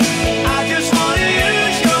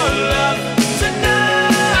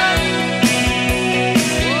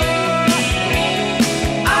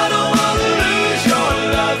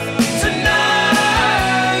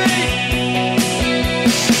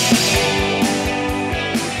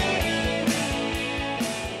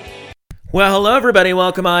Well, hello, everybody.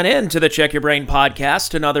 Welcome on in to the Check Your Brain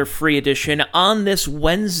podcast, another free edition on this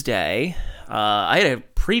Wednesday. I had a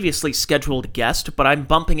previously scheduled guest, but I'm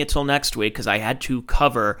bumping it till next week because I had to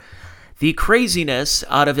cover the craziness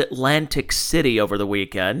out of Atlantic City over the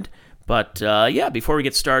weekend. But before we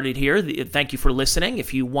get started here, thank you for listening.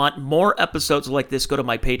 If you want more episodes like this, go to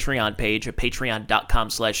my Patreon page at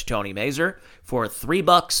patreon.com/Tony Mazer for $3,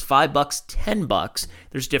 $5, $10.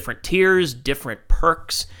 There's different tiers, different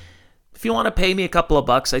perks. If you want to pay me a couple of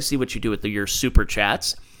bucks, I see what you do with your super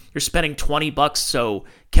chats. You're spending $20 so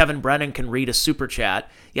Kevin Brennan can read a super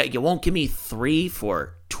chat. Yeah, you won't give me 3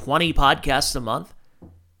 for 20 podcasts a month?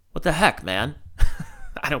 What the heck, man?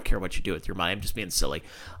 I don't care what you do with your money. I'm just being silly.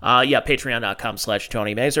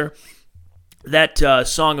 Patreon.com/Tony Mazer. That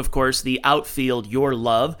song, of course, The Outfield, Your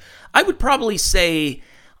Love. I would probably say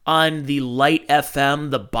on the Light FM,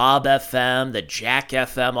 the Bob FM, the Jack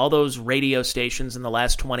FM, all those radio stations in the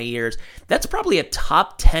last 20 years, that's probably a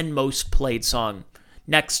top 10 most played song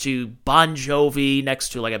next to Bon Jovi, next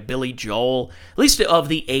to like a Billy Joel, at least of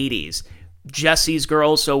the 80s. Jesse's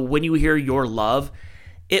Girl, so when you hear Your Love,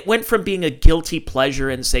 it went from being a guilty pleasure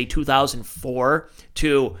in, say, 2004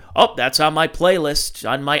 to, that's on my playlist,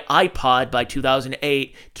 on my iPod by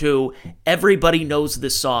 2008, to everybody knows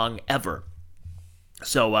this song ever.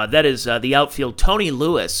 So that is The Outfield. Tony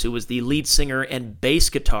Lewis, who was the lead singer and bass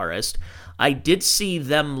guitarist. I did see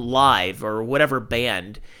them live, or whatever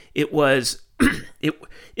band. It was,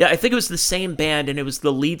 I think it was the same band, and it was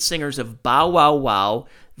the lead singers of Bow Wow Wow,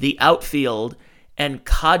 The Outfield, and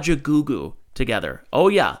Kajagoogoo together. Oh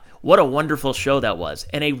yeah, what a wonderful show that was.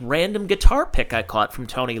 And a random guitar pick I caught from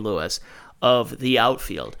Tony Lewis of The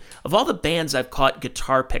Outfield. Of all the bands I've caught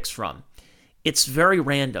guitar picks from, it's very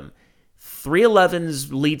random.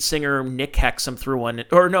 311's lead singer, Nick Hexum, threw one,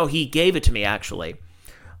 or no, he gave it to me, actually,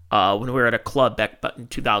 when we were at a club back in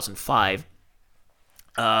 2005.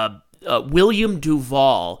 William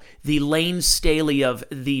Duvall, the Lane Staley of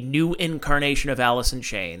the new incarnation of Alice in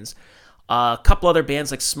Chains. A couple other bands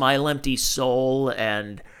like Smile Empty Soul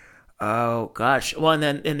and, and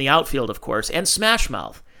then in The Outfield, of course, and Smash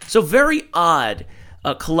Mouth. So very odd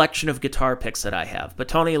collection of guitar picks that I have. But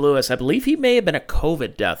Tony Lewis, I believe he may have been a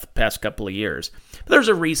COVID death the past couple of years. But there's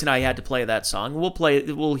a reason I had to play that song.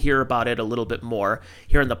 We'll hear about it a little bit more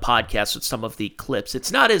here in the podcast with some of the clips.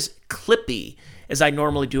 It's not as clippy as I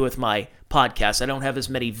normally do with my podcast. I don't have as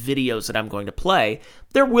many videos that I'm going to play.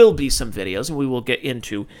 There will be some videos, and we will get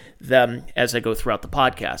into them as I go throughout the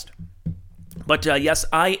podcast. But yes,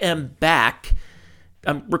 I am back.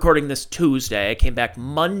 I'm recording this Tuesday. I came back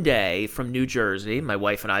Monday from New Jersey. My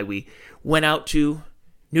wife and I, we went out to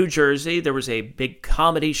New Jersey. There was a big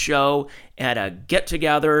comedy show and a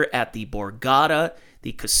get-together at the Borgata,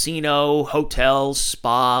 the casino, hotel,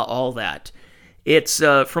 spa, all that. It's,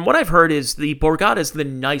 from what I've heard, is the Borgata is the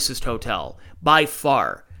nicest hotel, by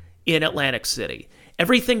far, in Atlantic City.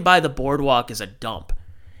 Everything by the boardwalk is a dump.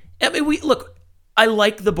 I mean, I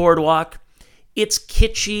like the boardwalk. It's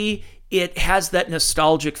kitschy. It has that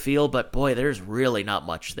nostalgic feel, but boy, there's really not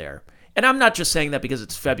much there. And I'm not just saying that because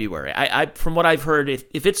it's February. From what I've heard,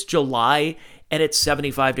 if it's July and it's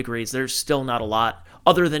 75 degrees, there's still not a lot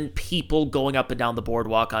other than people going up and down the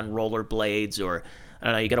boardwalk on rollerblades, or, I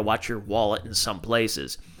don't know, you got to watch your wallet in some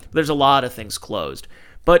places. There's a lot of things closed.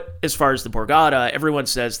 But as far as the Borgata, everyone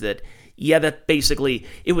says that, yeah, that basically,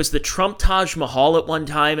 it was the Trump Taj Mahal at one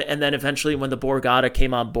time, and then eventually when the Borgata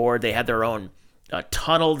came on board, they had their own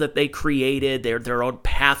tunnel that they created, their own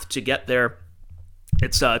path to get there.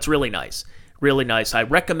 It's really nice. Really nice. I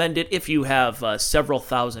recommend it if you have several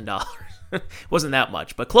 $1,000s. Wasn't that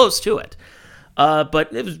much, but close to it.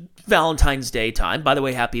 But it was Valentine's Day time. By the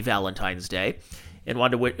way, happy Valentine's Day. And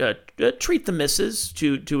wanted to treat the missus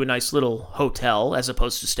to a nice little hotel as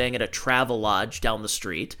opposed to staying at a travel lodge down the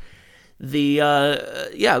street. It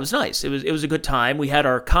was nice. It was a good time. We had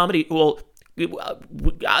our comedy. Well,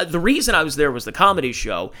 the reason I was there was the comedy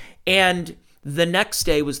show, and the next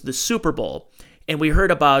day was the Super Bowl. And we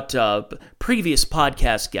heard about previous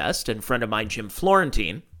podcast guest and friend of mine, Jim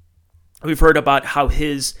Florentine. We've heard about how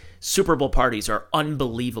his Super Bowl parties are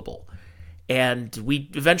unbelievable. And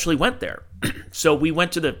we eventually went there. So we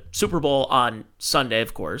went to the Super Bowl on Sunday,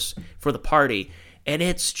 of course, for the party. And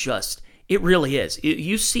it really is.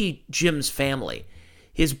 You see Jim's family,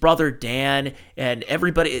 his brother Dan, and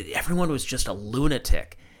everyone was just a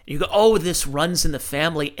lunatic. You go, oh, this runs in the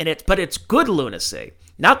family, but it's good lunacy.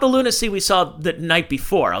 Not the lunacy we saw the night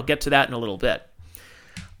before. I'll get to that in a little bit.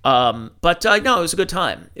 No, it was a good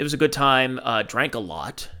time. It was a good time. Drank a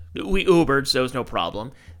lot. We Ubered, so it was no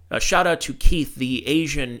problem. Shout out to Keith, the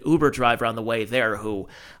Asian Uber driver on the way there, who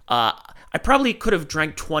I I probably could have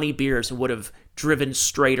drank 20 beers and would have driven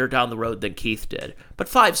straighter down the road than Keith did. But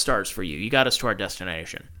 5 stars for you. You got us to our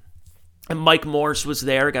destination. And Mike Morse was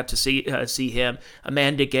there. Got to see him.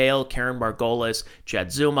 Amanda Gale, Karen Margolis, Chad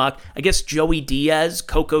Zumock. I guess Joey Diaz,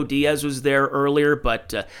 Coco Diaz was there earlier,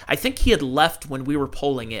 but I think he had left when we were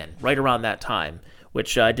polling in, right around that time,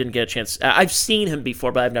 which I didn't get a chance. I've seen him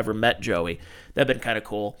before, but I've never met Joey. That'd been kind of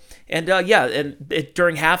cool. And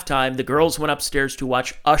during halftime, the girls went upstairs to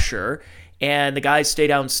watch Usher, and the guys stayed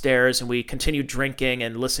downstairs, and we continued drinking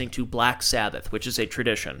and listening to Black Sabbath, which is a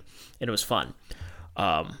tradition, and it was fun.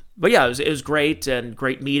 But yeah, it was great, and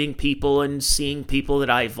great meeting people and seeing people that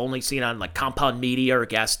I've only seen on like Compound Media or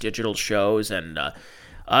Gas Digital shows, and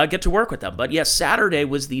get to work with them. But yes, Saturday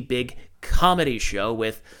was the big comedy show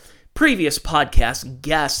with previous podcast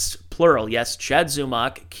guests, plural, yes, Chad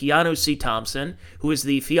Zumock, Keanu C. Thompson, who is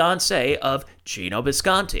the fiancé of Gino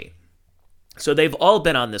Bisconti. So they've all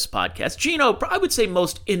been on this podcast. Gino, I would say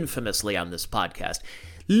most infamously on this podcast.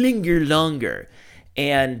 Linger Longer.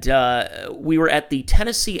 And we were at the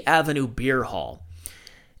Tennessee Avenue Beer Hall.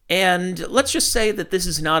 And let's just say that this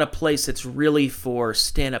is not a place that's really for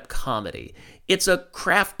stand-up comedy. It's a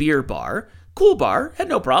craft beer bar. Cool bar, had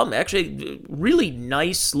no problem. Actually, really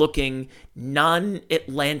nice-looking,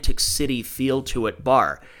 non-Atlantic City feel to it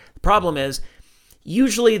bar. The problem is,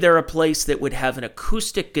 usually they're a place that would have an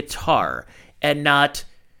acoustic guitar and not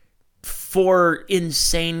 4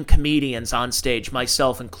 insane comedians on stage,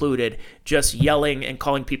 myself included, just yelling and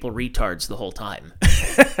calling people retards the whole time.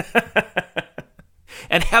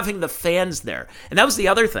 And having the fans there. And that was the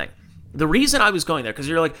other thing. The reason I was going there, because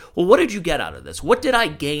you're like, well, what did you get out of this? What did I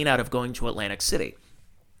gain out of going to Atlantic City?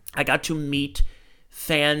 I got to meet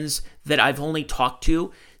fans that I've only talked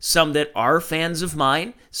to, some that are fans of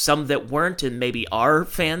mine, some that weren't and maybe are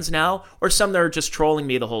fans now, or some that are just trolling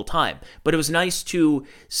me the whole time. But it was nice to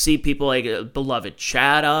see people like beloved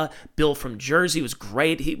Chada, Bill from Jersey was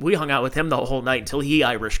great. We hung out with him the whole night until he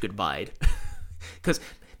Irish goodbyed. Because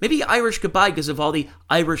maybe Irish goodbye because of all the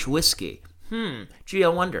Irish whiskey. Gee, I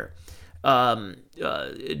wonder.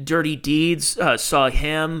 Dirty Deeds, saw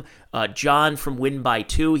him. John from Win by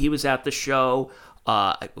Two, he was at the show.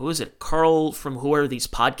 What was it? Carl from Who Are These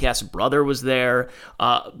Podcasts' brother was there.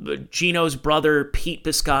 Gino's brother, Pete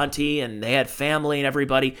Bisconti, and they had family and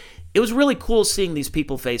everybody. It was really cool seeing these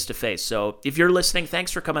people face to face. So if you're listening,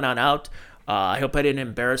 thanks for coming on out. I hope I didn't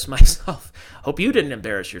embarrass myself. Hope you didn't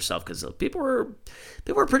embarrass yourself, because people were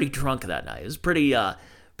pretty drunk that night. It was pretty.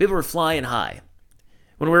 People were flying high.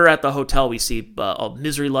 When we were at the hotel, we see all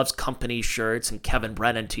Misery Loves Company shirts and Kevin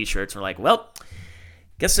Brennan t-shirts. We're like, well,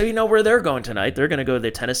 guess so you know where they're going tonight. They're going to go to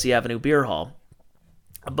the Tennessee Avenue Beer Hall.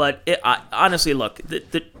 But honestly, look,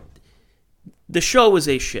 the show was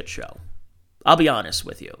a shit show. I'll be honest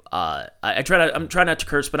with you. I'm trying not to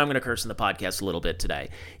curse, but I'm going to curse in the podcast a little bit today.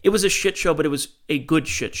 It was a shit show, but it was a good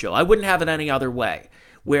shit show. I wouldn't have it any other way.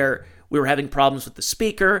 Where we were having problems with the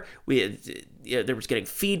speaker, there was getting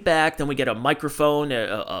feedback. Then we get a microphone,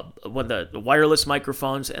 one of the wireless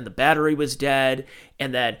microphones, and the battery was dead.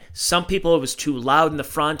 And then some people, it was too loud in the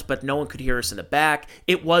front, but no one could hear us in the back.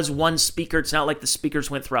 It was one speaker. It's not like the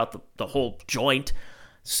speakers went throughout the whole joint.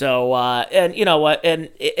 So, and you know what?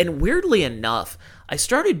 And weirdly enough, I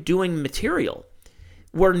started doing material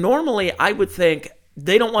where normally I would think,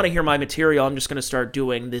 they don't want to hear my material. I'm just going to start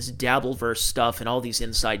doing this DabbleVerse stuff and all these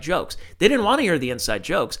inside jokes. They didn't want to hear the inside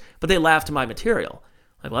jokes, but they laughed at my material.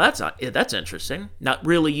 Like, well, that's interesting. Not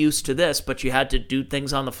really used to this, but you had to do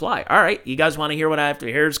things on the fly. All right, you guys want to hear what I have to?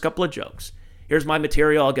 Here's a couple of jokes. Here's my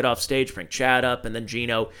material. I'll get off stage, bring Chad up, and then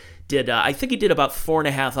Gino did. I think he did about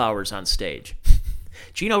 4.5 hours on stage.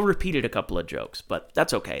 Gino repeated a couple of jokes, but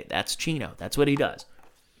that's okay. That's Gino. That's what he does.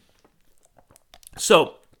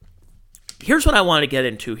 So here's what I want to get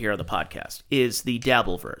into here on the podcast, is the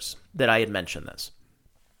DabbleVerse, that I had mentioned this.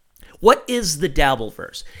 What is the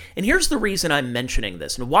DabbleVerse? And here's the reason I'm mentioning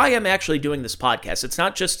this and why I'm actually doing this podcast. It's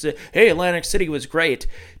not just, hey, Atlantic City was great.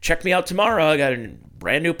 Check me out tomorrow. I got a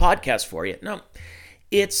brand new podcast for you. No,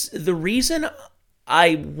 it's the reason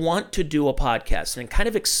I want to do a podcast and kind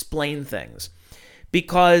of explain things,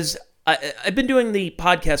 because I've been doing the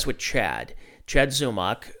podcast with Chad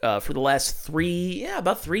Zumock, for the last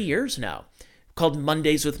about 3 years now, called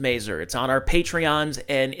Mondays with Mazer. It's on our Patreons,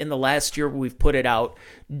 and in the last year we've put it out,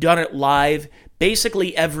 done it live,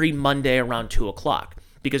 basically every Monday around 2 o'clock,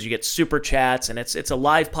 because you get super chats, and it's a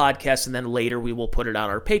live podcast, and then later we will put it on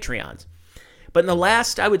our Patreons. But in the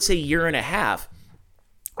last, I would say, year and a half,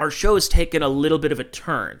 our show has taken a little bit of a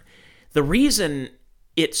turn. The reason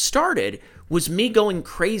it started was me going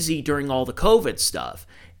crazy during all the COVID stuff.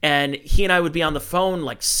 And he and I would be on the phone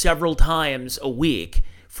like several times a week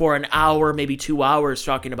for an hour, maybe 2 hours,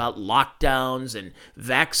 talking about lockdowns and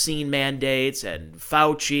vaccine mandates and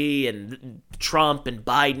Fauci and Trump and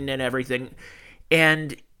Biden and everything.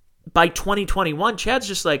 And by 2021, Chad's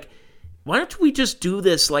just like, why don't we just do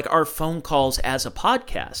this like our phone calls as a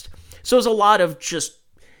podcast? So there's a lot of just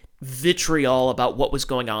vitriol about what was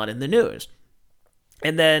going on in the news.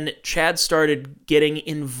 And then Chad started getting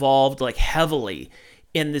involved like heavily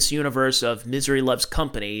in this universe of Misery Loves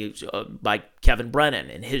Company by Kevin Brennan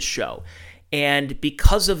and his show. And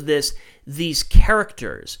because of this, these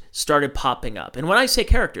characters started popping up. And when I say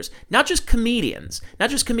characters, not just comedians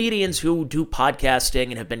who do podcasting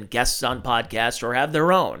and have been guests on podcasts or have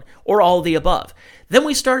their own, or all the above. Then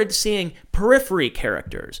we started seeing periphery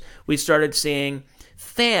characters. We started seeing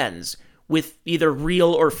fans with either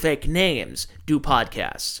real or fake names do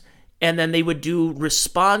podcasts. And then they would do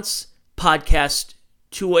response podcast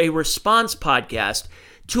to a response podcast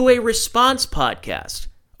to a response podcast.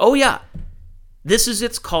 Oh yeah.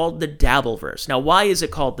 It's called the DabbleVerse. Now, why is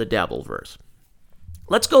it called the DabbleVerse?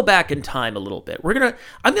 Let's go back in time a little bit.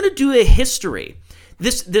 I'm gonna do a history.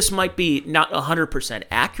 This might be not 100%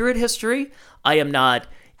 accurate history. I am not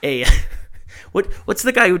a what's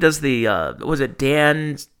the guy who does the was it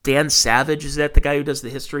Dan Savage? Is that the guy who does the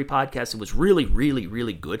history podcast? It was really, really,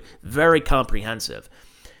 really good, very comprehensive.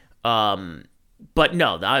 But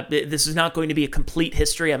no, this is not going to be a complete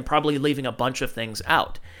history. I'm probably leaving a bunch of things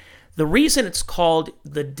out. The reason it's called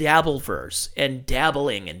the DabbleVerse and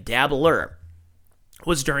dabbling and dabbler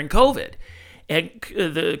was during COVID. And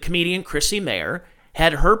the comedian Chrissy Mayer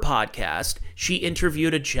had her podcast. She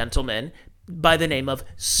interviewed a gentleman by the name of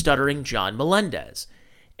Stuttering John Melendez.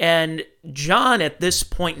 And John, at this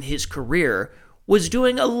point in his career, was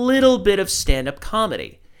doing a little bit of stand-up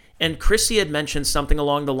comedy. And Chrissy had mentioned something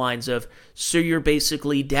along the lines of, so you're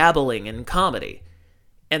basically dabbling in comedy.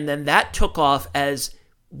 And then that took off as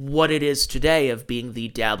what it is today of being the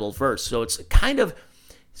DabbleVerse. So it's kind of,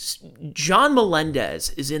 John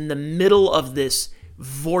Melendez is in the middle of this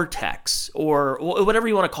vortex, or whatever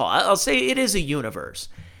you want to call it. I'll say it is a universe.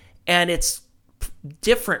 And it's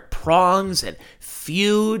different prongs and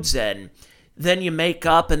feuds, and then you make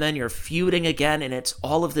up and then you're feuding again, and it's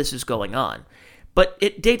all of this is going on. But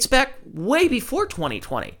it dates back way before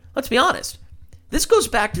 2020. Let's be honest. This goes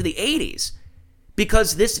back to the 80s.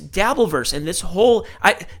 Because this DabbleVerse and this whole...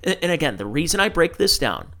 and again, the reason I break this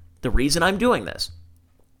down, the reason I'm doing this,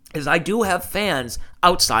 is I do have fans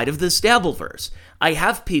outside of this DabbleVerse. I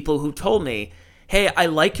have people who told me, hey, I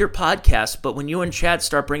like your podcast, but when you and Chad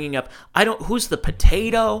start bringing up, who's the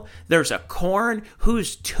potato? There's a corn.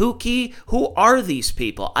 Who's Tukey? Who are these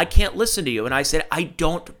people? I can't listen to you. And I said, I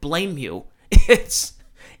don't blame you.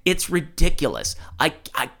 It's ridiculous. I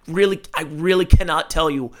really cannot tell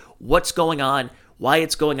you what's going on, why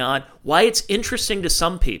it's going on, why it's interesting to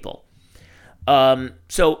some people.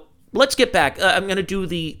 So let's get back. I'm going to do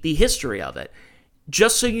the history of it.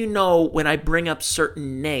 Just so you know, when I bring up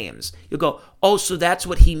certain names, you'll go, oh, so that's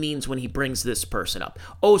what he means when he brings this person up.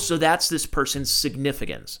 Oh, so that's this person's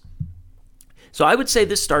significance. So I would say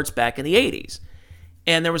this starts back in the 80s.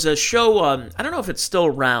 And there was a show, I don't know if it's still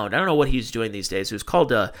around. I don't know what he's doing these days. It was called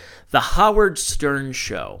The Howard Stern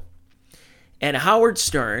Show. And Howard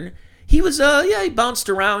Stern, he was, he bounced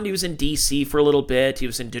around. He was in D.C. for a little bit. He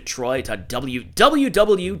was in Detroit on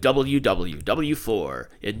WWWW4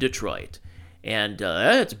 in Detroit. And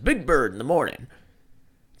it's Big Bird in the morning.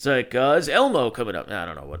 It's like, is Elmo coming up? I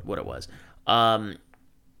don't know what it was.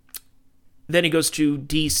 Then he goes to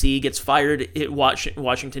D.C., gets fired at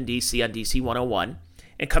Washington, D.C. on D.C. 101,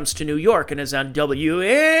 and comes to New York and is on WNBC.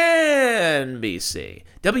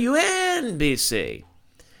 WNBC.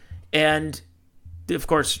 And, of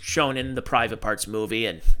course, shown in the Private Parts movie,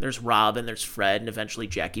 and there's Rob, and there's Fred, and eventually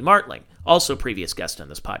Jackie Martling, also previous guest on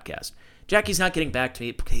this podcast. Jackie's not getting back to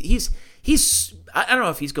me. He's I don't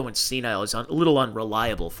know if he's going senile. He's a little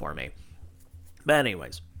unreliable for me. But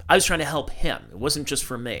anyways, I was trying to help him. It wasn't just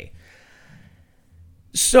for me.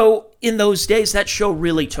 So in those days, that show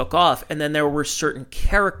really took off, and then there were certain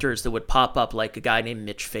characters that would pop up, like a guy named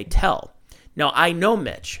Mitch Fatel. Now, I know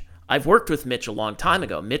Mitch. I've worked with Mitch a long time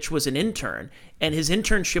ago. Mitch was an intern, and his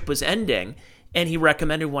internship was ending, and he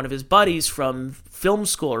recommended one of his buddies from film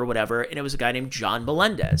school or whatever, and it was a guy named John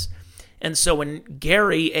Melendez. And so when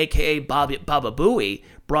Gary, a.k.a. Baba Booey,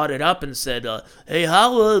 brought it up and said, hey,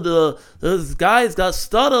 Howard, this guy's got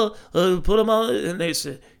stutter, put him on, and they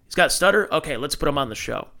said, he's got stutter? Okay, let's put him on the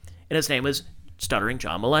show. And his name was Stuttering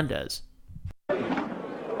John Melendez. By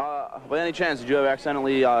any chance, did you ever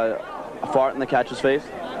accidentally fart in the catcher's face?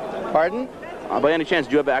 Pardon? By any chance,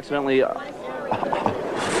 did you ever accidentally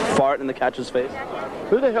fart in the catcher's face?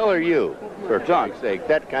 Who the hell are you? For John's sake,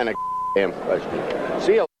 that kind of damn question.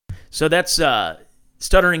 See you. So that's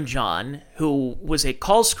Stuttering John, who was a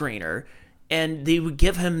call screener, and they would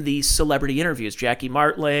give him these celebrity interviews. Jackie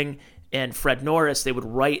Martling and Fred Norris, they would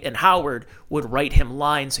write, and Howard would write him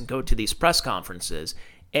lines and go to these press conferences.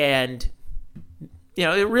 And, you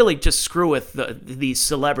know, it really just screw with these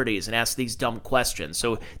celebrities and ask these dumb questions.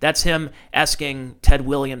 So that's him asking Ted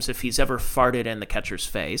Williams if he's ever farted in the catcher's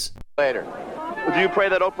face. Later. Do you pray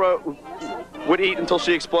that Oprah would eat until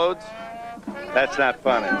she explodes? That's not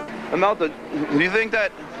funny. Imelda, do you think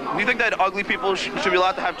that ugly people should be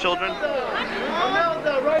allowed to have children?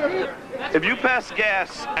 If you pass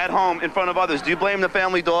gas at home in front of others, do you blame the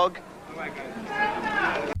family dog?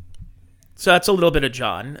 So that's a little bit of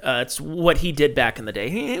John. It's what he did back in the day.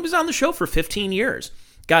 He was on the show for 15 years.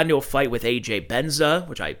 Got into a fight with AJ Benza,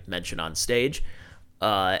 which I mentioned on stage.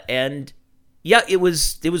 And yeah, it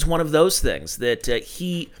was one of those things that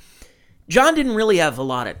John didn't really have a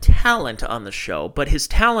lot of talent on the show, but his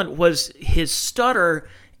talent was his stutter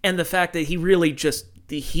and the fact that he really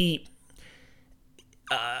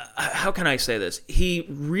how can I say this? He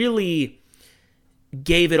really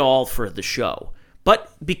gave it all for the show.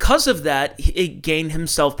 But because of that, he gained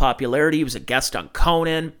himself popularity. He was a guest on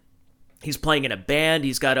Conan. He's playing in a band.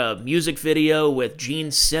 He's got a music video with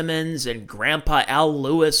Gene Simmons and Grandpa Al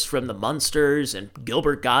Lewis from the Munsters and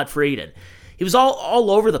Gilbert Gottfried. And he was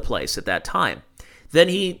all over the place at that time. Then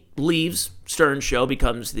he leaves Stern's show,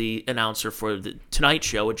 becomes the announcer for the Tonight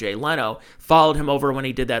Show with Jay Leno. Followed him over when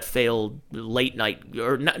he did that failed late night,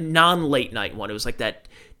 or non-late night one. It was like that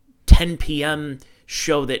 10 p.m.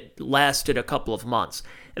 show that lasted a couple of months.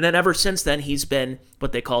 And then ever since then, he's been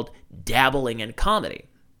what they called dabbling in comedy.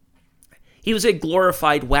 He was a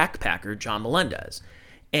glorified whack packer, John Melendez.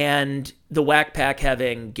 And the Whack Pack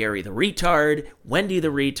having Gary the Retard, Wendy the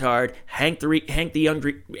Retard, Hank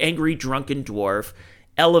the Angry Drunken Dwarf,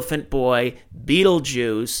 Elephant Boy,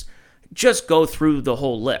 Beetlejuice, just go through the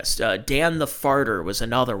whole list. Dan the Farter was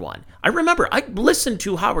another one. I remember, I listened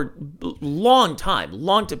to Howard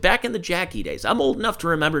back in the Jackie days. I'm old enough to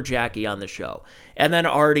remember Jackie on the show. And then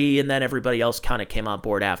Artie, and then everybody else kind of came on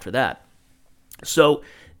board after that. So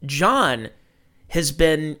John has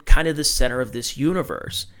been kind of the center of this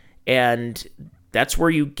universe. And that's where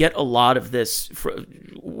you get a lot of this,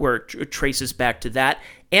 where it traces back to that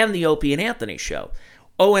and the Opie and Anthony show.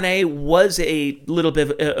 O&A was a little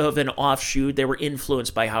bit of an offshoot. They were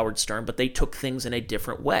influenced by Howard Stern, but they took things in a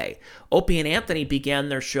different way. Opie and Anthony began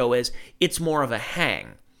their show as it's more of a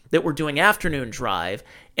hang, that we're doing afternoon drive,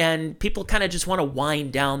 and people kind of just want to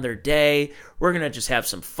wind down their day. We're going to just have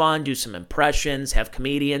some fun, do some impressions, have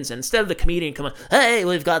comedians. And instead of the comedian coming, hey,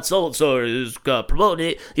 we've got so-and-so who's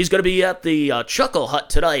promoting it. He's going to be at the Chuckle Hut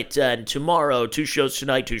tonight and tomorrow, 2 shows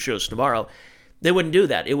tonight, 2 shows tomorrow. They wouldn't do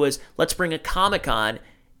that. It was, let's bring a comic on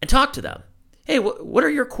and talk to them. Hey, what are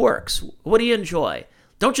your quirks? What do you enjoy?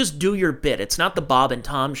 Don't just do your bit. It's not the Bob and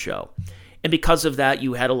Tom show. And because of that,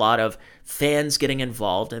 you had a lot of fans getting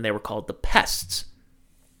involved, and they were called the pests.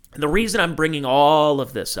 And the reason I'm bringing all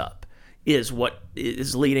of this up is what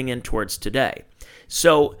is leading in towards today.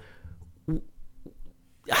 So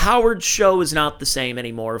Howard's show is not the same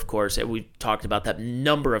anymore, of course. We've talked about that a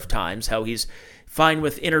number of times, how he's fine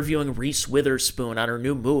with interviewing Reese Witherspoon on her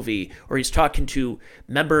new movie, or he's talking to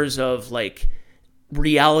members of, like,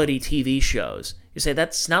 reality TV shows. You say,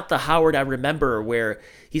 that's not the Howard I remember, where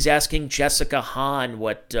he's asking Jessica Hahn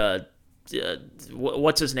what's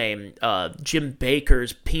his name, Jim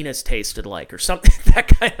Baker's penis tasted like, or something, that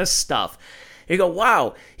kind of stuff. You go,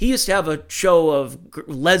 wow, he used to have a show of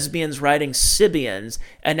lesbians riding Sibians,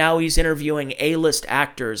 and now he's interviewing A-list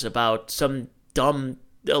actors about some dumb,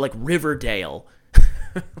 like, Riverdale.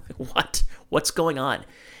 What? What's going on?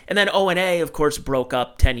 And then O&A, of course, broke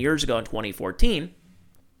up 10 years ago in 2014.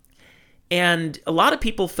 And a lot of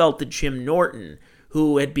people felt that Jim Norton,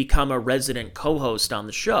 who had become a resident co-host on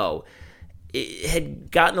the show,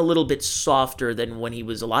 had gotten a little bit softer than when he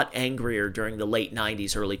was a lot angrier during the late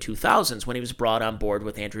 90s, early 2000s, when he was brought on board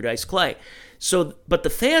with Andrew Dice Clay. So, but the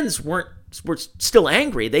fans were still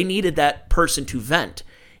angry. They needed that person to vent.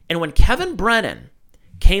 And when Kevin Brennan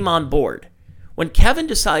came on board, when Kevin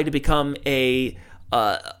decided to become a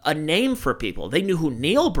name for people, they knew who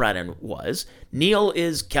Neil Brennan was. Neil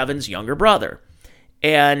is Kevin's younger brother.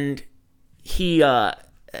 And he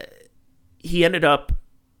ended up...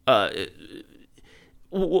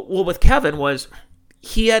 with Kevin was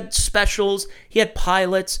he had specials, he had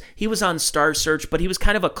pilots, he was on Star Search, but he was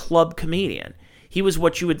kind of a club comedian. He was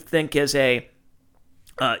what you would think as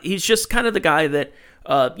he's just kind of the guy that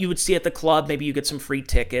you would see at the club. Maybe you get some free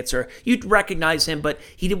tickets, or you'd recognize him, but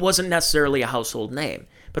he wasn't necessarily a household name.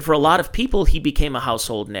 But for a lot of people, he became a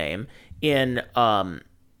household name in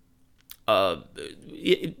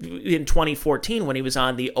 2014 when he was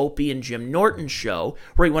on the Opie and Jim Norton show,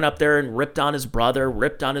 where he went up there and ripped on his brother,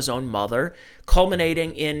 ripped on his own mother,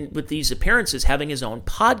 culminating in, with these appearances, having his own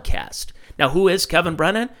podcast. Now, who is Kevin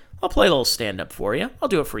Brennan? I'll play a little stand-up for you. I'll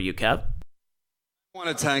do it for you, Kev. 1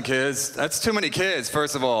 of 10 kids. That's too many kids,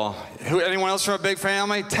 first of all. Anyone else from a big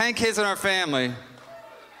family? 10 kids in our family.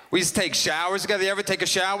 We used to take showers together. You ever take a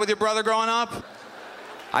shower with your brother growing up?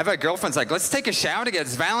 I've had girlfriends like, let's take a shower together.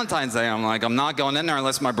 It's Valentine's Day. I'm like, I'm not going in there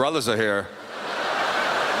unless my brothers are here.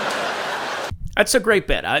 That's a great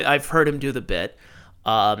bit. I've heard him do the bit.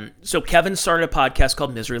 So Kevin started a podcast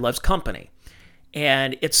called Misery Loves Company.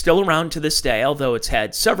 And it's still around to this day, although it's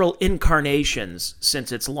had several incarnations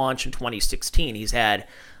since its launch in 2016. He's had,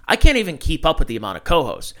 I can't even keep up with the amount of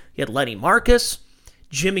co-hosts. He had Lenny Marcus,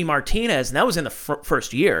 Jimmy Martinez, and that was in the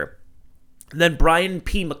first year. And then Brian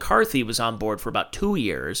P. McCarthy was on board for about 2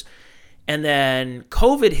 years. And then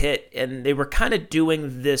COVID hit, and they were kind of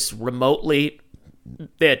doing this remotely.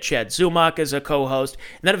 They had Chad Zumock as a co-host,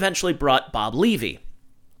 and then eventually brought Bob Levy.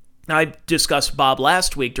 Now, I discussed Bob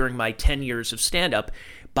last week during my 10 years of stand-up.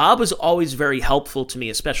 Bob was always very helpful to me,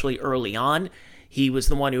 especially early on. He was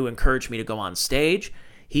the one who encouraged me to go on stage.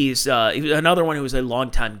 He was another one who was a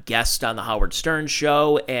longtime guest on the Howard Stern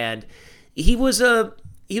show, and he was a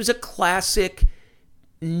classic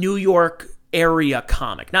New York area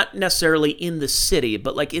comic. Not necessarily in the city,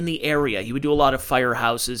 but like in the area. He would do a lot of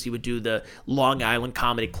firehouses. He would do the Long Island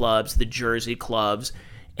comedy clubs, the Jersey clubs.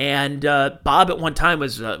 And Bob at one time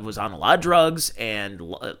was on a lot of drugs and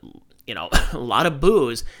a lot of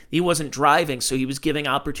booze. He wasn't driving, so he was giving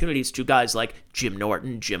opportunities to guys like Jim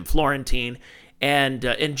Norton, Jim Florentine, and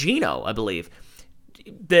Gino, I believe.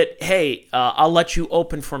 That, hey, I'll let you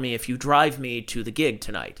open for me if you drive me to the gig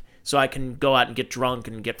tonight, so I can go out and get drunk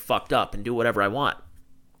and get fucked up and do whatever I want.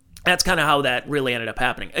 That's kind of how that really ended up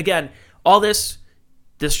happening. Again, all this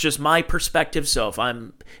is just my perspective. So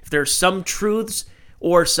if there's some truths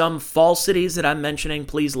or some falsities that I'm mentioning,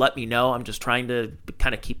 please let me know. I'm just trying to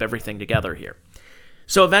kind of keep everything together here.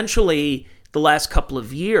 So eventually, the last couple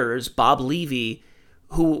of years, Bob Levy,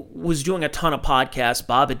 who was doing a ton of podcasts,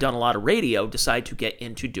 Bob had done a lot of radio, decided to get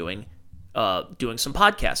into doing some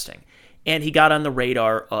podcasting. And he got on the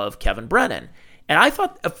radar of Kevin Brennan. And I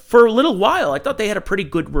thought, for a little while, I thought they had a pretty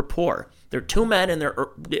good rapport. They're two men, and they're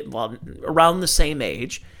around the same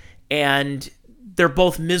age. And they're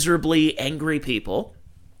both miserably angry people.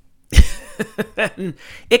 And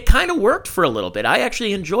it kind of worked for a little bit. I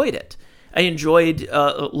actually enjoyed it. I enjoyed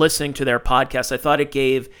listening to their podcast. I thought it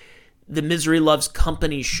gave the Misery Loves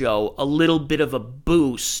Company show a little bit of a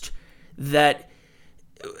boost. That,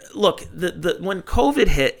 look, when COVID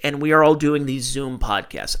hit and we are all doing these Zoom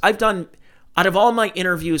podcasts, I've done, out of all my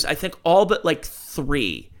interviews, I think all but like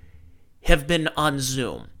 3 have been on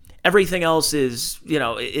Zoom. Everything else has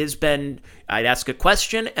been, I'd ask a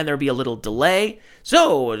question and there'd be a little delay.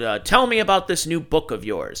 So, tell me about this new book of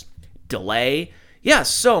yours. Delay.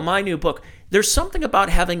 Yes, so my new book. There's something about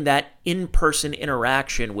having that in-person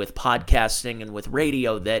interaction with podcasting and with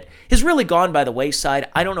radio that has really gone by the wayside.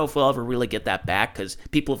 I don't know if we'll ever really get that back because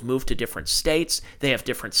people have moved to different states. They have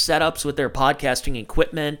different setups with their podcasting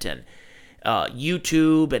equipment and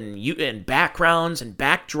YouTube and backgrounds and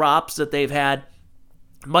backdrops that they've had.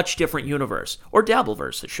 Much different universe, or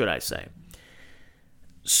DabbleVerse, should I say.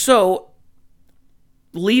 So,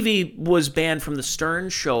 Levy was banned from the Stern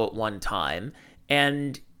show at one time,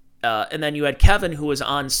 and then you had Kevin, who was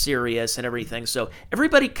on Sirius and everything. So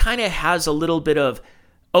everybody kind of has a little bit of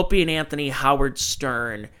Opie and Anthony, Howard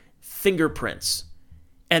Stern fingerprints,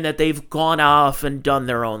 and that they've gone off and done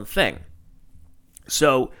their own thing.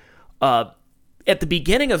 So at the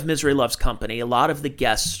beginning of Misery Loves Company, a lot of the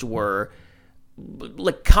guests were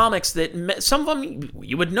like comics that some of them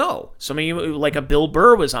you would know. Some of you, like a Bill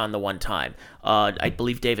Burr was on the one time. I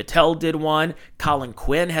believe Dave Attell did one. Colin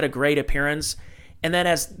Quinn had a great appearance. And then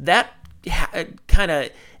as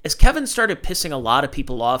Kevin started pissing a lot of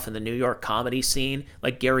people off in the New York comedy scene,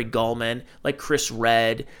 like Gary Gulman, like Chris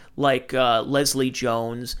Redd, like Leslie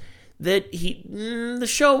Jones, that the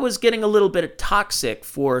show was getting a little bit toxic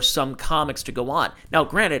for some comics to go on. Now,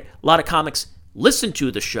 granted, a lot of comics listen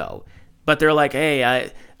to the show, but they're like,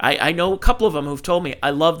 hey, I know a couple of them who've told me,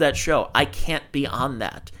 I love that show. I can't be on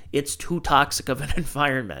that. It's too toxic of an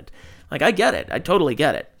environment. Like, I get it. I totally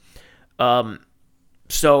get it.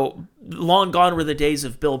 So long gone were the days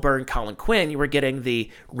of Bill Burr and Colin Quinn. You were getting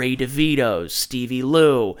the Ray DeVitos, Stevie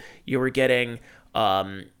Lou. You were getting,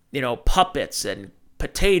 puppets and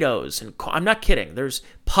potatoes, and I'm not kidding. There's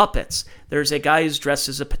puppets. There's a guy who's dressed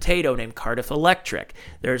as a potato named Cardiff Electric.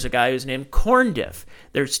 There's a guy who's named Corndiff.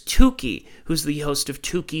 There's Tukey, who's the host of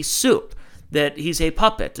Tukey Soup. That he's a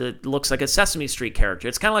puppet. It looks like a Sesame Street character.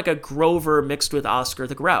 It's kind of like a Grover mixed with Oscar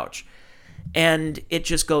the Grouch. And it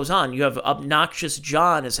just goes on. You have Obnoxious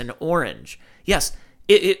John as an orange. Yes,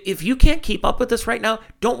 if you can't keep up with this right now,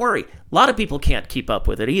 don't worry. A lot of people can't keep up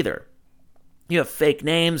with it either. You have fake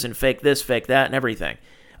names and fake this, fake that, and everything.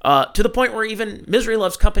 To the point where even Misery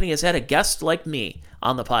Loves Company has had a guest like me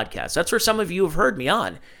on the podcast. That's where some of you have heard me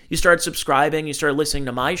on. You started subscribing, you started listening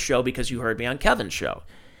to my show because you heard me on Kevin's show.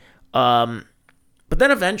 But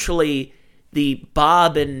then eventually the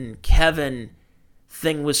Bob and Kevin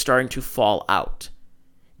thing was starting to fall out.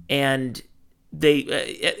 And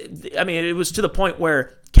it was to the point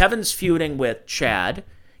where Kevin's feuding with Chad,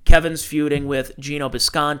 Kevin's feuding with Gino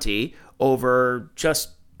Bisconti over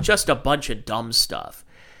just a bunch of dumb stuff.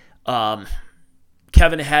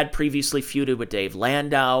 Kevin had previously feuded with Dave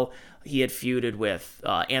Landau. He had feuded with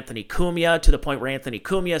Anthony Cumia to the point where Anthony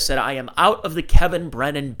Cumia said, "I am out of the Kevin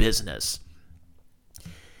Brennan business."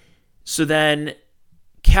 So then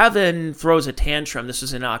Kevin throws a tantrum. This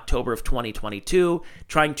is in October of 2022,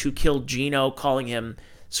 trying to kill Gino, calling him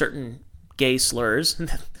certain gay slurs.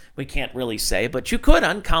 We can't really say, but you could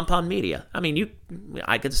on Compound Media. I mean,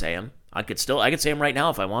 I could say them. I could say them right now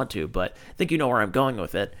if I want to, but I think you know where I'm going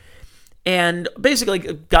with it. And basically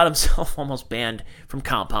got himself almost banned from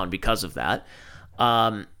Compound because of that.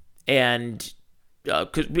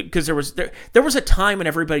 Because there was a time when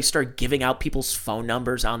everybody started giving out people's phone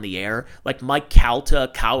numbers on the air, like Mike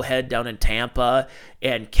Calta, Cowhead down in Tampa,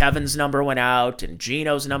 and Kevin's number went out, and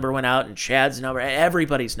Gino's number went out, and Chad's number,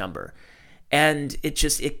 everybody's number. And it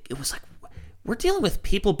was like, we're dealing with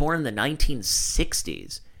people born in the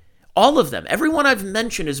 1960s. All of them. Everyone I've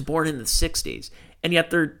mentioned is born in the 60s, and yet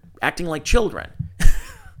they're acting like children.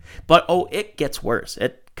 But, it gets worse.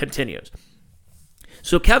 It continues.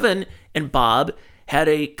 So Kevin and Bob had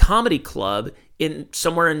a comedy club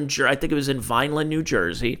somewhere in, I think it was in Vineland, New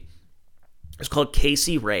Jersey. It was called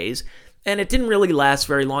Casey Ray's, and it didn't really last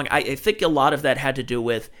very long. I think a lot of that had to do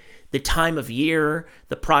with the time of year,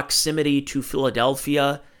 the proximity to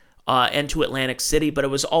Philadelphia, and to Atlantic City, but it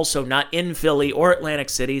was also not in Philly or Atlantic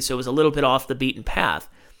City, so it was a little bit off the beaten path.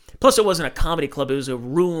 Plus, it wasn't a comedy club, it was a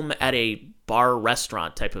room at a bar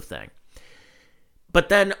restaurant type of thing. But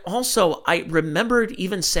then also, I remembered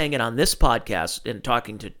even saying it on this podcast and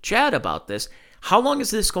talking to Chad about this, how long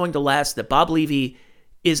is this going to last that Bob Levy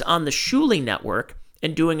is on the Shuley network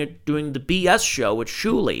and doing the BS show with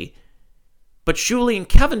Shuley, but Shuley and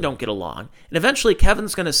Kevin don't get along, and eventually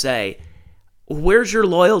Kevin's going to say, "Where's your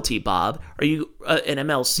loyalty, Bob? Are you an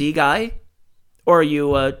MLC guy, or are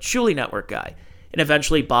you a Shuley Network guy?" And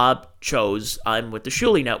eventually Bob chose, "I'm with the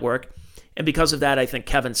Shuley Network." And because of that, I think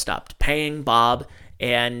Kevin stopped paying Bob,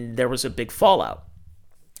 and there was a big fallout.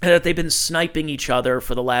 And that they've been sniping each other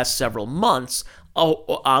for the last several months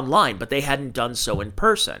online, but they hadn't done so in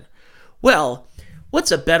person. Well,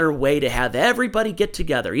 what's a better way to have everybody get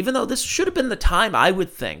together? Even though this should have been the time, I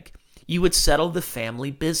would think, you would settle the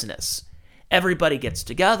family business. Everybody gets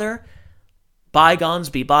together. Bygones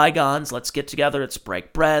be bygones. Let's get together. Let's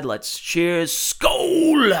break bread. Let's cheers.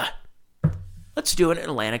 Skål! Let's do it in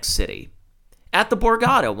Atlantic City. At the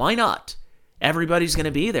Borgata. Why not? Everybody's going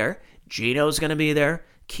to be there. Gino's going to be there.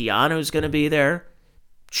 Keanu's going to be there.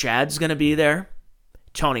 Chad's going to be there.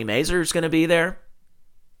 Tony Mazur's going to be there.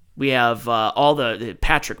 We have all the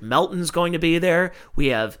Patrick Melton's going to be there. We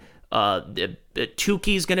have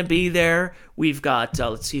Tukey's going to be there. We've got,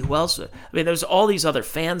 let's see who else. I mean, there's all these other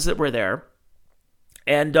fans that were there.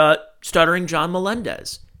 And Stuttering John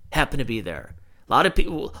Melendez happened to be there. A lot of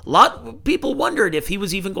people wondered if he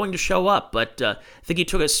was even going to show up, but I think he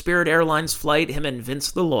took a Spirit Airlines flight, him and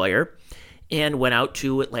Vince the lawyer, and went out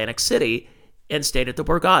to Atlantic City and stayed at the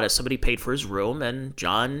Borgata. Somebody paid for his room, and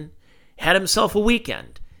John had himself a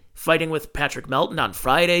weekend, fighting with Patrick Melton on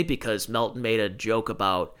Friday because Melton made a joke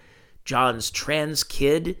about John's trans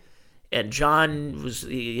kid, and John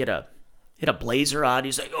he had a blazer on.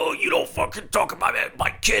 He's like, "Oh, you don't fucking talk about my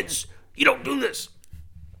kids. You don't do this."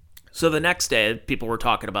 So the next day, people were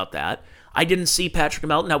talking about that. I didn't see Patrick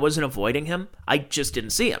Melton. I wasn't avoiding him. I just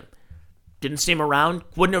didn't see him. Didn't see him around.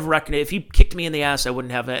 Wouldn't have reckoned it. If he kicked me in the ass, I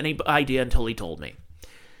wouldn't have any idea until he told me.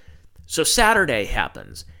 So Saturday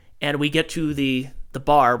happens, and we get to the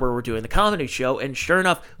bar where we're doing the comedy show, and sure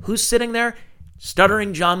enough, who's sitting there?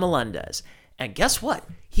 Stuttering John Melendez. And guess what?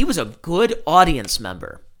 He was a good audience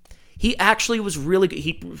member. He actually was really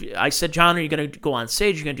good. I said, "John, are you going to go on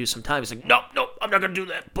stage? You're going to do some time?" He's like, "No, I'm not going to do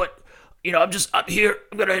that. But, I'm here.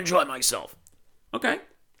 I'm going to enjoy myself." Okay.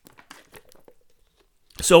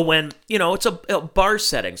 So when, it's a bar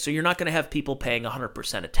setting, so you're not going to have people paying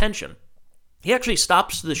 100% attention. He actually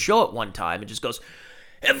stops the show at one time and just goes,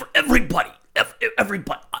 everybody,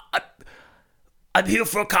 I'm here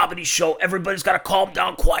for a comedy show. Everybody's got to calm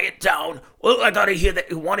down, quiet down. Well, I got to hear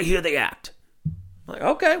that. Want to hear the act. I'm like,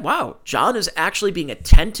 okay, wow. John is actually being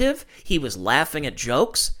attentive. He was laughing at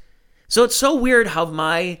jokes. So it's so weird how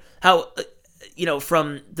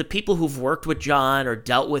from the people who've worked with John or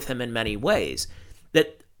dealt with him in many ways,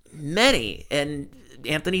 that many, and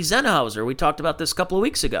Anthony Zenhauser, we talked about this a couple of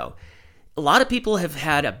weeks ago, a lot of people have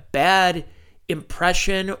had a bad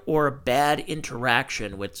impression or a bad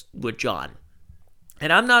interaction with John.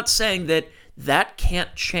 And I'm not saying that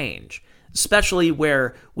can't change, especially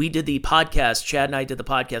where we did the podcast, Chad and I did the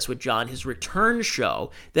podcast with John, his return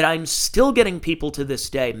show, that I'm still getting people to this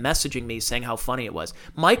day messaging me saying how funny it was.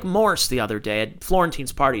 Mike Morse the other day at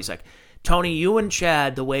Florentine's party, he's like, Tony, you and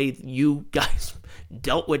Chad, the way you guys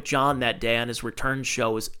dealt with John that day on his return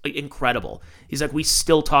show was incredible. He's like, we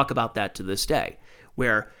still talk about that to this day,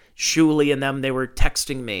 where Shuley and them, they were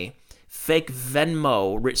texting me fake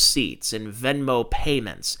Venmo receipts and Venmo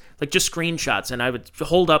payments, like just screenshots. And I would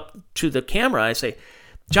hold up to the camera. I say,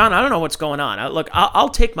 John, I don't know what's going on. I'll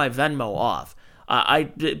take my Venmo off.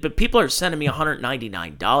 But people are sending me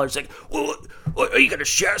 $199. Like, well, are you going to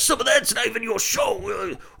share some of that? It's not even your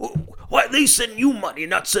show. Why are they sending you money and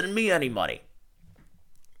not sending me any money?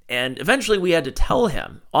 And eventually we had to tell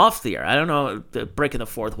him off the air. I don't know, breaking the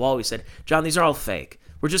fourth wall. We said, John, these are all fake.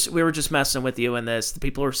 We were just messing with you and this. The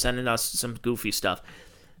people are sending us some goofy stuff.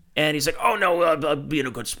 And he's like, oh, no, I'm being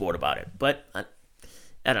a good sport about it. But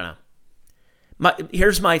I don't know.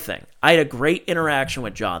 Here's my thing. I had a great interaction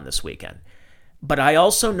with John this weekend. But I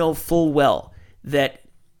also know full well that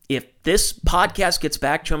if this podcast gets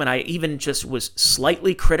back to him and I even just was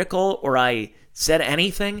slightly critical or I said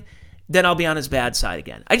anything, then I'll be on his bad side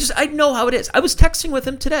again. I know how it is. I was texting with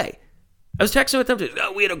him today.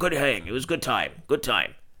 Oh, we had a good hang. It was a good time. Good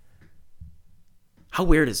time. How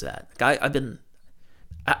weird is that?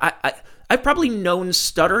 I've probably known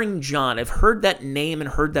Stuttering John. I've heard that name and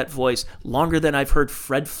heard that voice longer than I've heard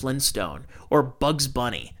Fred Flintstone or Bugs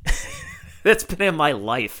Bunny. That's been in my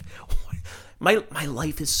life. My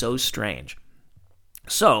life is so strange.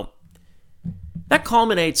 So, that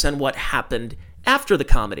culminates in what happened after the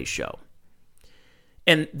comedy show.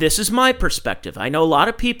 And this is my perspective. I know a lot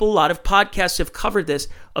of people, a lot of podcasts have covered this,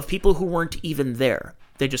 of people who weren't even there.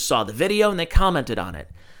 They just saw the video and they commented on it.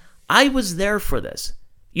 I was there for this.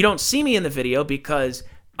 You don't see me in the video because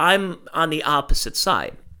I'm on the opposite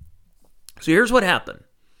side. So here's what happened.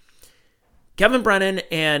 Kevin Brennan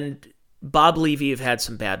and Bob Levy have had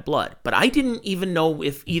some bad blood, but I didn't even know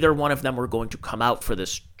if either one of them were going to come out for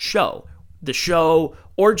this show. The show,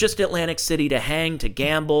 or just Atlantic City to hang, to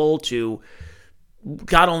gamble, to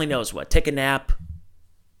God only knows what. Take a nap,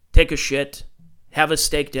 take a shit, have a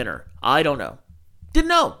steak dinner. I don't know. Didn't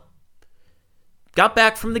know. Got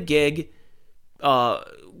back from the gig,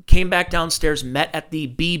 came back downstairs, met at the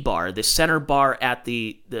B bar, the center bar at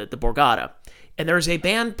the Borgata, and there's a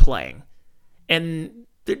band playing, and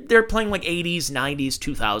they're playing like 80s, 90s,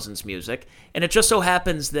 2000s music, and it just so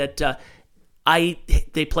happens that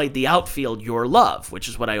they played The Outfield, Your Love, which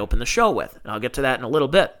is what I opened the show with, and I'll get to that in a little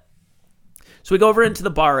bit. So we go over into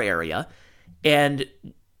the bar area, and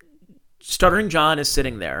Stuttering John is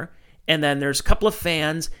sitting there, and then there's a couple of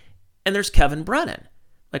fans, and there's Kevin Brennan.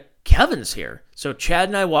 Like, Kevin's here. So Chad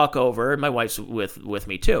and I walk over, and my wife's with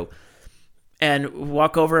me too, and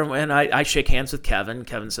walk over, and I shake hands with Kevin.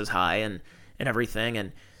 Kevin says hi and everything,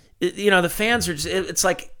 and the fans are just, it's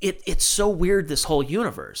like, it's so weird, this whole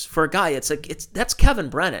universe. For a guy, it's like, that's Kevin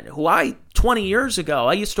Brennan, who 20 years ago,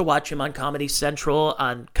 I used to watch him on Comedy Central,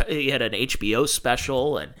 he had an HBO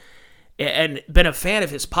special, and been a fan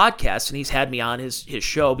of his podcast, and he's had me on his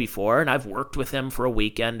show before, and I've worked with him for a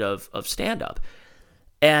weekend of stand-up.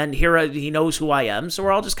 And here, he knows who I am, so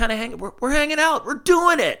we're all just kind of we're hanging out, we're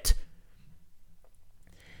doing it.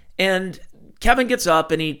 And Kevin gets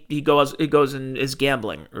up and he goes and is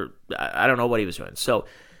gambling, or I don't know what he was doing. So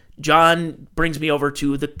John brings me over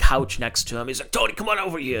to the couch next to him. He's like, Tony, come on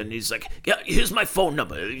over here. And he's like, yeah, here's my phone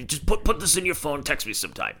number. Just put this in your phone, text me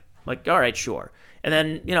sometime. I'm like, all right, sure. And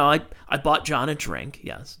then, I bought John a drink,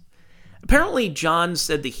 yes. Apparently, John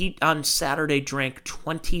said that he, on Saturday, drank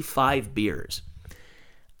 25 beers.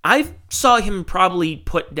 I saw him probably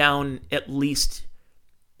put down at least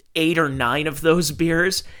 8 or 9 of those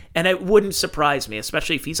beers, and it wouldn't surprise me,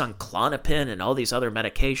 especially if he's on Klonopin and all these other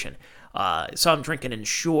medication. I saw him drinking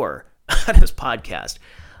Ensure on his podcast.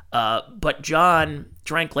 But John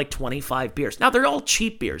drank like 25 beers. Now, they're all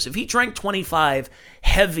cheap beers. If he drank 25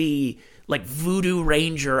 heavy, like Voodoo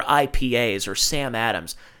Ranger IPAs or Sam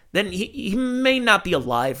Adams, then he may not be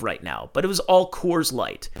alive right now. But it was all Coors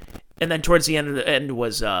Light. And then towards the end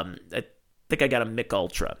was, I think I got a Mick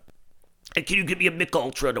Ultra. Hey, can you give me a Mick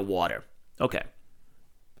Ultra to water? Okay.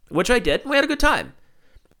 Which I did. We had a good time.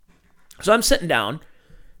 So I'm sitting down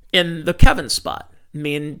in the Kevin spot.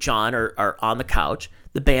 Me and John are on the couch.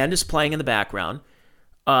 The band is playing in the background.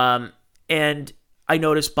 And I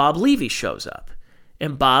notice Bob Levy shows up.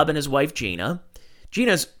 And Bob and his wife, Gina's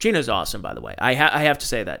awesome, by the way. I have to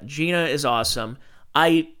say that. Gina is awesome.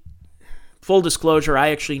 Full disclosure, I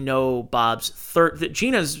actually know Bob's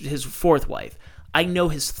Gina's his fourth wife. I know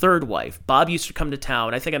his third wife. Bob used to come to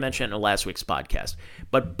town. I think I mentioned it in last week's podcast.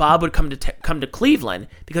 But Bob would come to Cleveland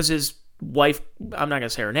because his wife, I'm not going to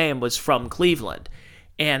say her name, was from Cleveland.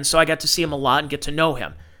 And so I got to see him a lot and get to know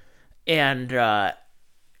him. And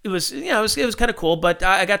it was kind of cool, but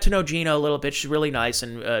I got to know Gina a little bit. She's really nice,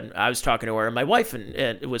 and I was talking to her, and my wife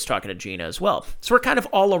was talking to Gina as well. So we're kind of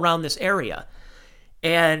all around this area.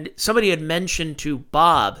 And somebody had mentioned to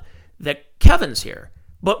Bob that Kevin's here.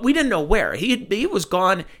 But we didn't know where. He was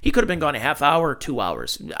gone. He could have been gone a half hour or 2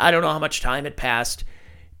 hours. I don't know how much time had passed,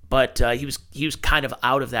 but he was kind of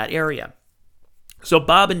out of that area. So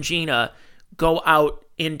Bob and Gina go out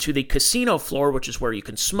into the casino floor, which is where you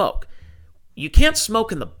can smoke. You can't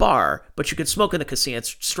smoke in the bar, but you can smoke in the casino.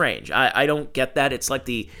 It's strange. I don't get that. It's like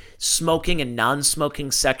the smoking and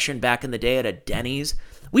non-smoking section back in the day at a Denny's.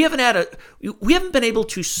 We haven't been able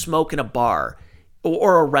to smoke in a bar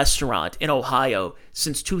or a restaurant in Ohio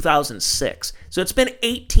since 2006. So it's been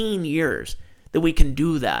 18 years that we can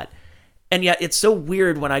do that. And yet it's so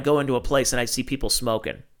weird when I go into a place and I see people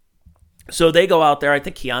smoking. So they go out there. I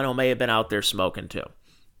think Keanu may have been out there smoking too.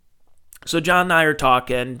 So John and I are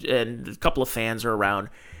talking, and a couple of fans are around.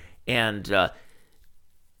 And I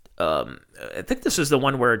think this is the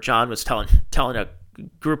one where John was telling a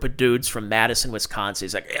group of dudes from Madison, Wisconsin.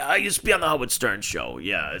 He's like, yeah, I used to be on the Howard Stern show.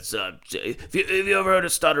 Yeah, it's if you ever heard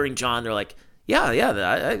of Stuttering John? They're like,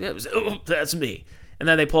 that's me. And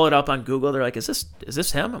then they pull it up on Google. They're like, is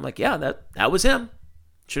this him? I'm like, yeah, that was him.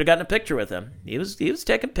 Should have gotten a picture with him. He was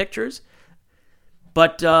taking pictures.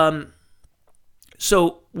 But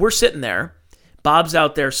so we're sitting there. Bob's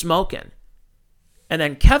out there smoking, and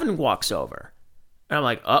then Kevin walks over, and I'm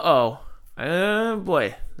like, oh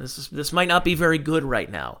boy, this might not be very good right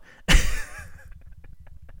now.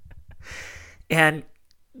 And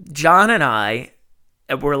John and I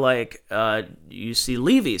were like, you see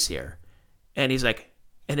Levy's here. And he's like,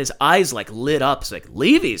 and his eyes like lit up. He's like,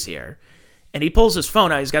 Levy's here. And he pulls his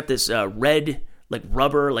phone out. He's got this red like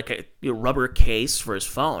rubber, like a rubber case for his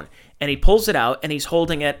phone. And he pulls it out and he's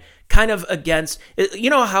holding it kind of against, you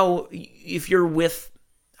know how if you're with,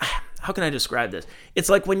 how can I describe this? It's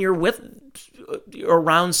like when you're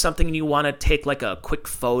around something and you want to take like a quick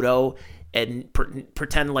photo and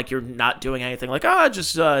pretend like you're not doing anything, like,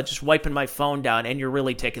 just wiping my phone down, and you're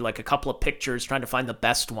really taking like a couple of pictures trying to find the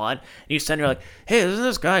best one. And you send her like, hey, doesn't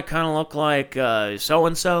this guy kind of look like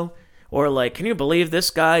so-and-so? Or like, can you believe this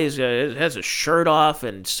guy has a shirt off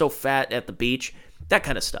and so fat at the beach? That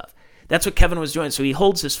kind of stuff. That's what Kevin was doing. So he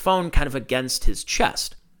holds his phone kind of against his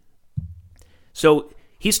chest. So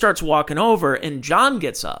he starts walking over, and John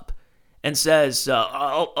gets up and says,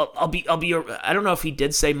 I'll be I don't know if he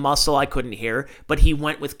did say muscle, I couldn't hear, but he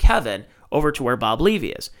went with Kevin over to where Bob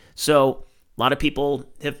Levy is. So a lot of people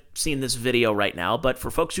have seen this video right now, but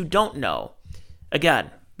for folks who don't know,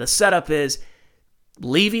 again, the setup is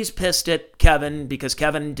Levy's pissed at Kevin because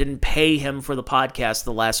Kevin didn't pay him for the podcast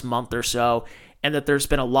the last month or so, and that there's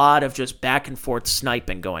been a lot of just back and forth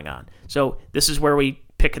sniping going on. So this is where we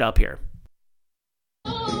pick it up here.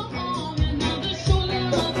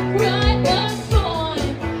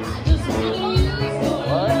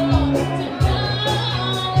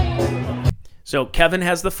 So Kevin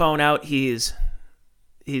has the phone out. He's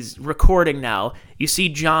recording now. You see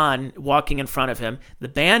John walking in front of him. The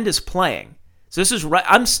band is playing. So this is right.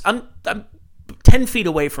 I'm 10 feet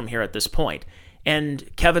away from here at this point, and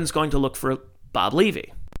Kevin's going to look for Bob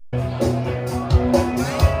Levy.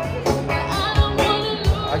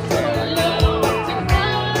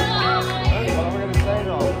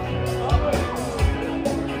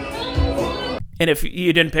 And if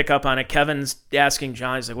you didn't pick up on it, Kevin's asking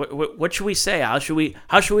John, he's like, what should we say? How should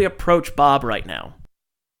we approach Bob right now?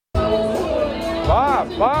 Bob,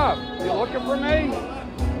 you looking for me?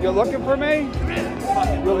 You looking for me?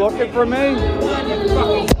 You looking for me? You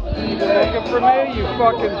looking for me, you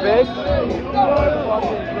fucking bitch?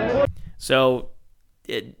 So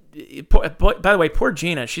by the way, poor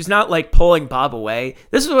Gina, she's not like pulling Bob away.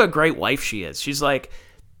 This is what a great wife she is. She's like,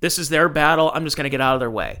 this is their battle. I'm just going to get out of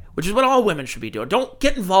their way, which is what all women should be doing. Don't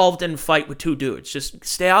get involved in a fight with two dudes. Just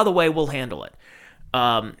stay out of the way. We'll handle it.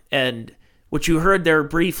 And what you heard there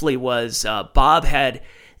briefly was Bob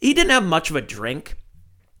he didn't have much of a drink.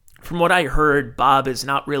 From what I heard, Bob is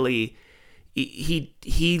not really,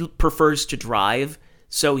 he prefers to drive.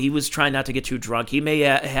 So he was trying not to get too drunk. He may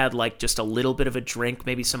have had like just a little bit of a drink,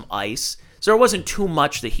 maybe some ice. So there wasn't too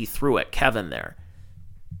much that he threw at Kevin there.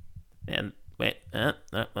 And wait, let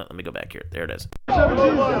me go back here. There it is. You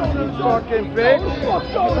fucking bitch. You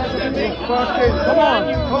fucking, come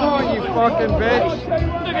on, you fucking bitch.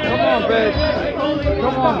 Come on, bitch.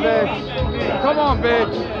 Come on, bitch. Come on,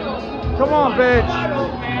 bitch. Come on, bitch.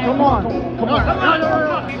 Come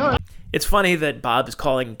on. It's funny that Bob is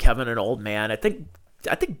calling Kevin an old man. I think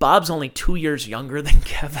Bob's only 2 years younger than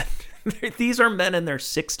Kevin. These are men in their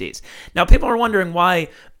 60s. Now, people are wondering why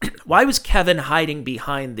was Kevin hiding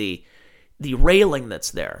behind the railing that's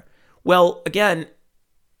there? Well, again,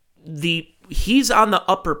 he's on the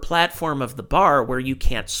upper platform of the bar where you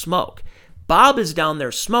can't smoke. Bob is down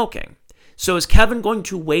there smoking. So is Kevin going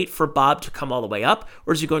to wait for Bob to come all the way up,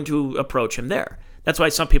 or is he going to approach him there? That's why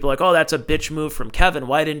some people are like, oh, that's a bitch move from Kevin.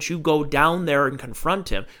 Why didn't you go down there and confront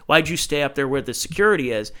him? Why'd you stay up there where the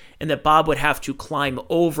security is? And that Bob would have to climb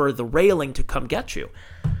over the railing to come get you.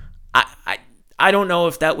 I don't know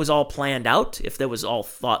if that was all planned out, if that was all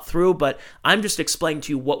thought through, but I'm just explaining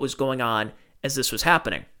to you what was going on as this was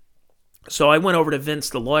happening. So I went over to Vince,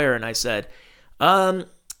 the lawyer, and I said,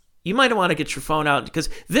 you might want to get your phone out, because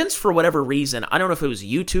Vince, for whatever reason, I don't know if it was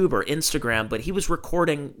YouTube or Instagram, but he was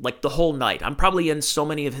recording like the whole night. I'm probably in so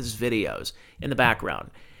many of his videos in the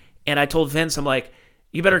background. And I told Vince, I'm like,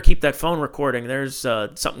 you better keep that phone recording. There's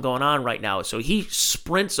something going on right now. So he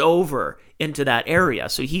sprints over into that area.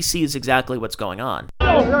 So he sees exactly what's going on.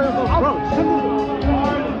 Come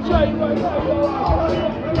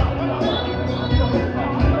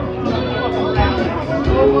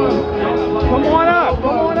on up.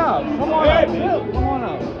 Throw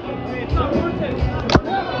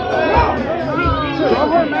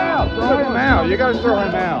him out. You got to throw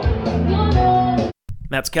him out.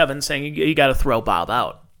 That's Kevin saying you got to throw Bob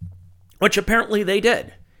out, which apparently they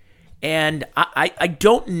did. And I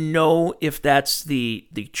don't know if that's the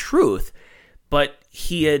truth, but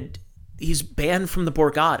he's banned from the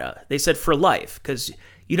Borgata. They said for life, because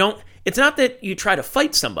it's not that you try to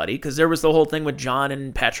fight somebody, because there was the whole thing with John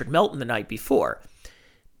and Patrick Melton the night before,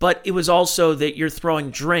 but it was also that you're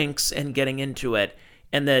throwing drinks and getting into it,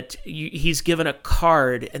 and that he's given a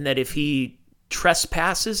card, and that if he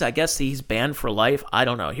trespasses, I guess he's banned for life. I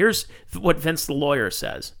don't know. Here's what Vince the lawyer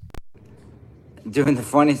says. Doing the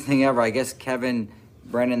funniest thing ever, I guess Kevin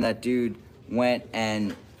Brennan, that dude, went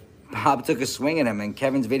and Bob took a swing at him, and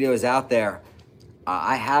Kevin's video is out there.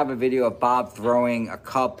 I have a video of Bob throwing a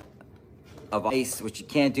cup of ice, which you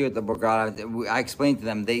can't do at the Borgata. I explained to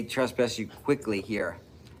them, they trespass you quickly here.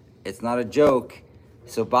 It's not a joke.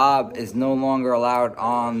 So Bob is no longer allowed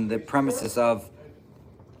on the premises of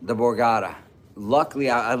the Borgata. Luckily,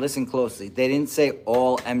 I listened closely. They didn't say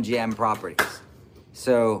all MGM properties.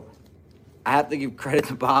 So I have to give credit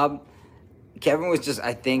to Bob. Kevin was just,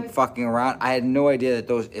 I think, fucking around. I had no idea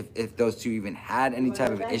that if those two even had any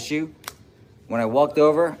type of issue. When I walked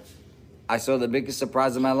over, I saw the biggest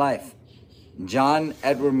surprise of my life. John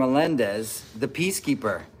Edward Melendez, the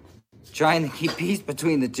peacekeeper, trying to keep peace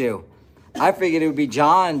between the two. I figured it would be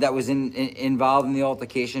John that was involved in the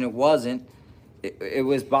altercation. It wasn't. It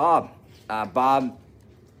was Bob. Bob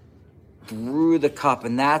threw the cup,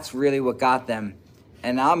 and that's really what got them.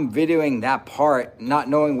 And I'm videoing that part, not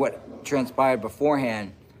knowing what transpired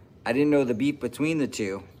beforehand. I didn't know the beef between the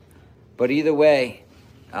two. But either way,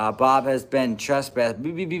 Bob has been trespassed.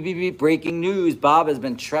 Beep, beep, beep, beep, beep. Breaking news, Bob has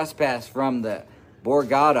been trespassed from the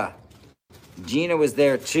Borgata. Gina was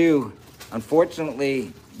there too.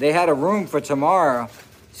 Unfortunately, they had a room for tomorrow.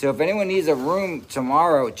 So if anyone needs a room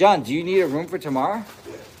tomorrow, John, do you need a room for tomorrow?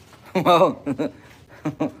 Well,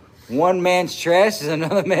 one man's trash is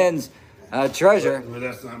another man's treasure. But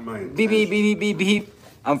that's not mine. Beep, beep, beep, beep, beep, beep.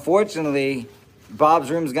 Unfortunately, Bob's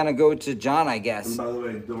room's gonna go to John, I guess. And by the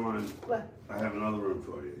way, Dawn, I have another room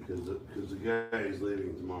for you because the guy is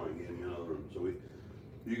leaving tomorrow. He gave me another room, so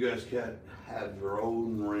you guys can't have your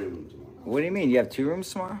own room tomorrow. What do you mean? You have two rooms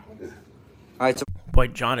tomorrow? Yeah. All right, so Boy,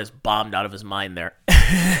 John is bombed out of his mind there.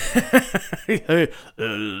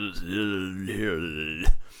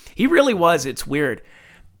 He really was. It's weird.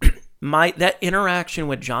 That interaction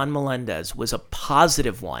with John Melendez was a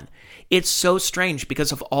positive one. It's so strange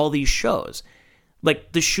because of all these shows.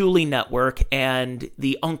 like the Shuley Network and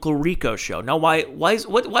the Uncle Rico Show. Now, why is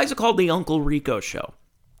it called the Uncle Rico Show?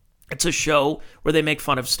 It's a show where they make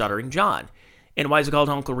fun of Stuttering John. And why is it called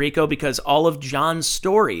Uncle Rico? Because all of John's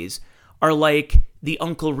stories are like the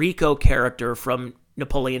Uncle Rico character from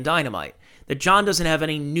Napoleon Dynamite. That John doesn't have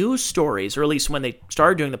any new stories, or at least when they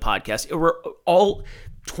started doing the podcast, it were all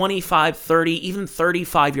 25, 30, even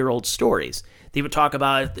 35-year-old stories. They would talk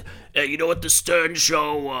about, you know, at the Stern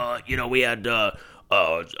Show, we had,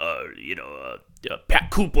 Pat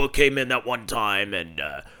Cooper came in that one time, and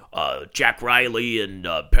Jack Riley, and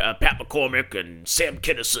Pat McCormick, and Sam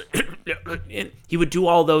Kinison. And he would do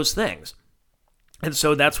all those things. And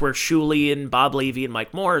so that's where Shuley and Bob Levy and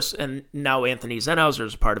Mike Morris, and now Anthony Zenhauser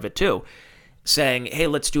is a part of it too, saying, hey,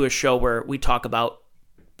 let's do a show where we talk about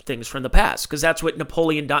things from the past. Because that's what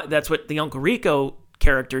that's what the Uncle Rico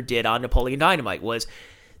character did on Napoleon Dynamite, was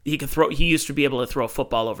he used to be able to throw a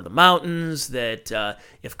football over the mountains, that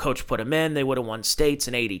if coach put him in, they would have won states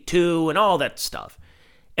in 82 and all that stuff.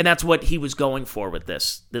 And that's what he was going for with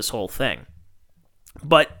this whole thing.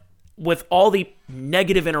 But with all the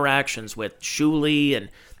negative interactions with Shuley and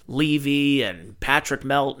Levy and Patrick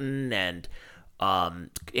Melton and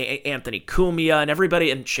Anthony Cumia and everybody,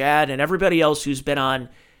 and Chad and everybody else who's been on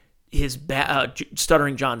his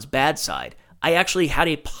Stuttering John's bad side, I actually had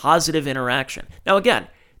a positive interaction. Now, again,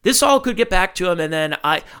 this all could get back to him, and then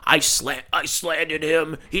I slandered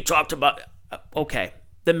him. He talked about... Okay,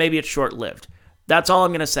 then maybe it's short-lived. That's all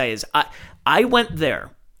I'm going to say is I went there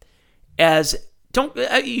as...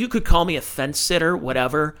 you could call me a fence sitter,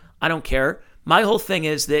 whatever. I don't care. My whole thing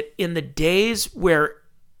is that in the days where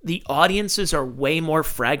the audiences are way more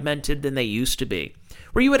fragmented than they used to be,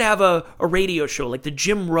 where you would have a radio show like the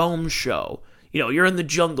Jim Rome show, you're in the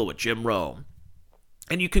jungle with Jim Rome,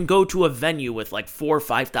 and you can go to a venue with like 4,000 or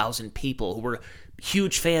 5,000 people who were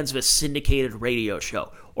huge fans of a syndicated radio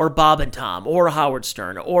show, or Bob and Tom, or Howard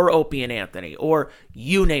Stern, or Opie and Anthony, or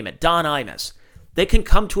you name it, Don Imus. They can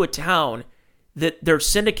come to a town that they're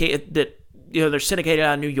syndicated, they're syndicated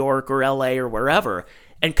out of New York or LA or wherever,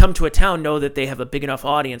 and come to a town, know that they have a big enough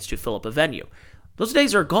audience to fill up a venue. Those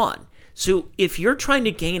days are gone. So if you're trying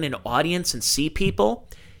to gain an audience and see people,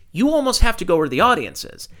 you almost have to go where the audience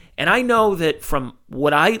is. And I know that from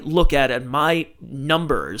what I look at my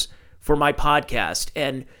numbers for my podcast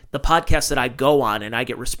and the podcasts that I go on and I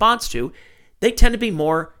get response to, they tend to be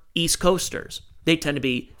more East Coasters. They tend to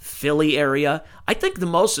be Philly area. I think the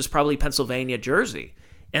most is probably Pennsylvania, Jersey.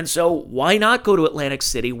 And so why not go to Atlantic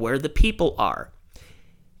City where the people are?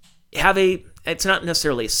 It's not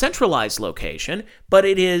necessarily a centralized location, but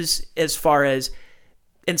it is, as far as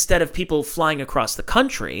instead of people flying across the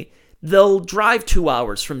country, they'll drive 2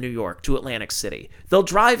 hours from New York to Atlantic City. They'll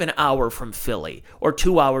drive an hour from Philly or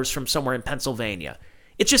 2 hours from somewhere in Pennsylvania.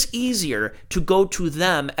 It's just easier to go to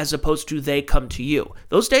them as opposed to they come to you.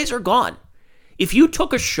 Those days are gone. If you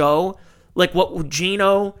took a show like what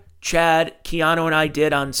Gino, Chad, Keanu, and I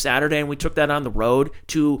did on Saturday, and we took that on the road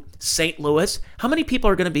to St. Louis, how many people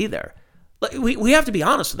are going to be there? We have to be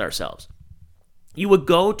honest with ourselves. You would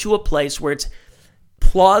go to a place where it's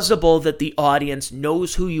plausible that the audience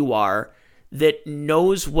knows who you are, that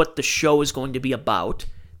knows what the show is going to be about,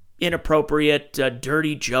 inappropriate,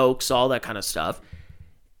 dirty jokes, all that kind of stuff.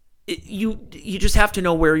 You just have to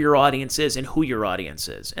know where your audience is and who your audience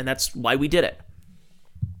is, and that's why we did it.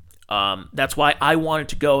 That's why I wanted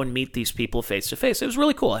to go and meet these people face to face. It was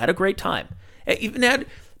really cool. I had a great time. I even had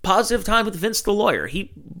positive time with Vince the lawyer.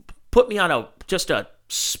 He put me on just a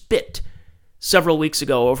spit several weeks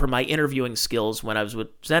ago over my interviewing skills when I was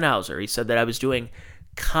with Zenhauser. He said that I was doing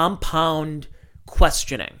compound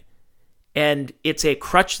questioning, and it's a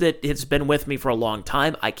crutch that has been with me for a long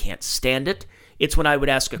time. I can't stand it. It's when I would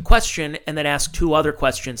ask a question and then ask two other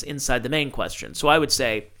questions inside the main question. So I would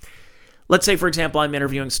say, let's say, for example, I'm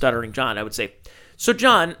interviewing Stuttering John. I would say, so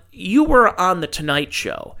John, you were on The Tonight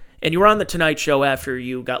Show, and you were on The Tonight Show after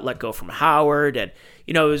you got let go from Howard, and,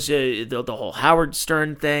 it was the whole Howard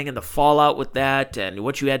Stern thing and the fallout with that and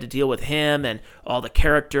what you had to deal with him and all the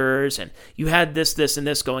characters, and you had this, and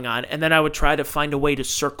this going on. And then I would try to find a way to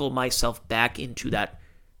circle myself back into that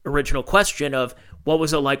original question of, what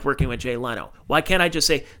was it like working with Jay Leno? Why can't I just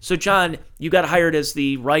say, so John, you got hired as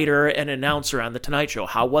the writer and announcer on The Tonight Show.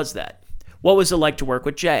 How was that? What was it like to work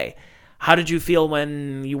with Jay? How did you feel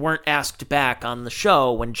when you weren't asked back on the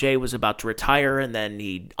show when Jay was about to retire and then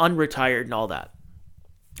he unretired and all that?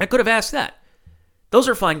 I could have asked that. Those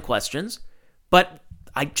are fine questions, but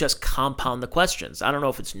I just compound the questions. I don't know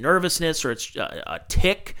if it's nervousness or it's a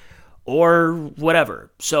tick or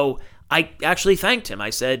whatever. So I actually thanked him.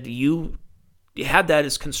 I said, you had that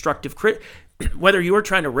as constructive whether you were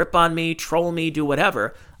trying to rip on me, troll me, do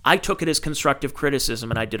whatever, I took it as constructive criticism,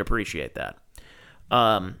 and I did appreciate that.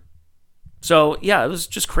 So, yeah, it was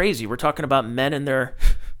just crazy. We're talking about men in their...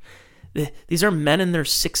 These are men in their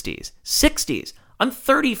 60s. 60s! I'm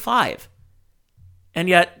 35. And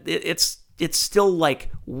yet, it's still,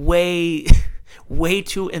 like, way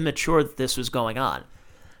too immature that this was going on.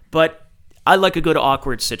 But I like a good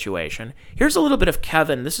awkward situation. Here's a little bit of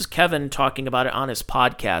Kevin. This is Kevin talking about it on his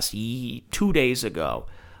podcast 2 days ago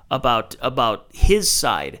about his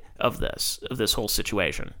side of this whole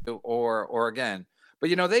situation. Or again, but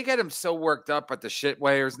they get him so worked up at the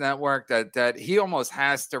Shitwayers Network that he almost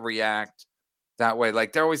has to react that way.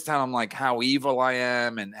 Like they're always telling him like how evil I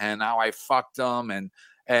am and how I fucked him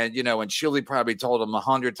and Shirley probably told him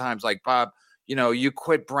 100 times like, Bob, you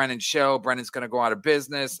quit Brennan's show. Brennan's going to go out of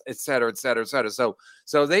business, et cetera, et cetera, et cetera.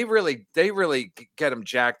 So they really get him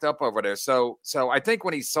jacked up over there. So I think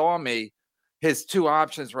when he saw me, his two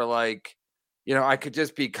options were like, I could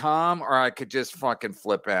just be calm or I could just fucking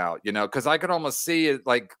flip out, because I could almost see it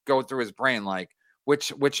like go through his brain, like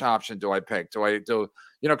which option do I pick? Do I do,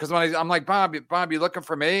 because when I'm like, Bob, you looking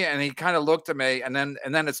for me? And he kind of looked at me and then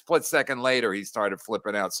a split second later, he started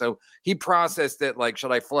flipping out. So he processed it like,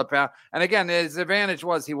 should I flip out? And again, his advantage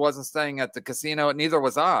was he wasn't staying at the casino and neither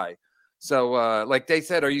was I. So like they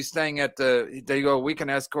said, are you staying at they go, we can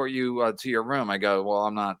escort you to your room. I go, well,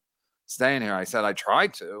 I'm not staying here. I said, I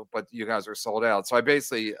tried to, but you guys are sold out. So I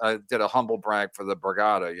basically did a humble brag for the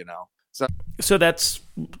Borgata, So that's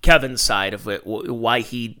Kevin's side of it, why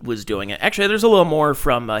he was doing it. Actually, there's a little more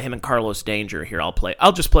from him and Carlos Danger here.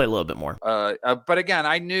 I'll just play a little bit more. But again,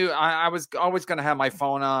 I knew I was always going to have my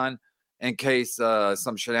phone on in case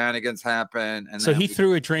some shenanigans happen. And so he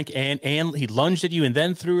threw a drink and he lunged at you and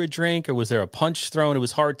then threw a drink, or was there a punch thrown? It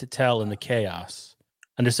was hard to tell in the chaos.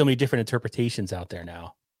 And there's so many different interpretations out there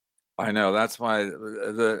now. I know, that's why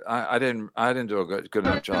I didn't do a good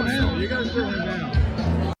enough job. You guys doing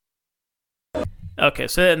now? Okay,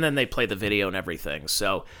 so and then they play the video and everything.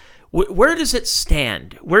 So where does it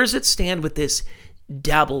stand? Where does it stand with this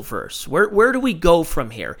DabbleVerse? Where do we go from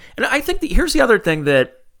here? And I think here's the other thing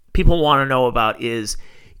that people want to know about is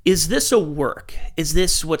this a work? Is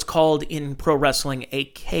this what's called in pro wrestling a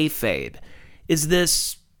kayfabe? Is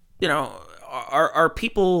this, are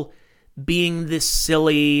people being this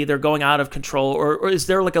silly, they're going out of control, or is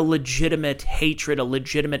there like a legitimate hatred, a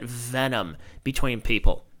legitimate venom between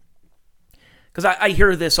people? Because I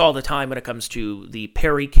hear this all the time when it comes to the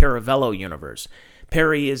Perry Caravello universe.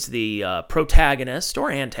 Perry is the protagonist,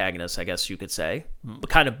 or antagonist, I guess you could say,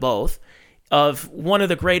 kind of both, of one of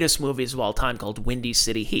the greatest movies of all time called Windy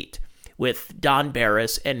City Heat, with Don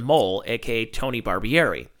Barris and Mole, a.k.a. Tony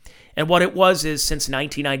Barbieri. And what it was is, since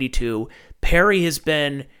 1992,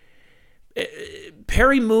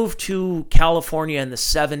 Perry moved to California in the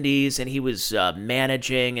 70s, and he was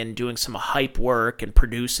managing and doing some hype work and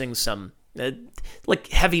producing some like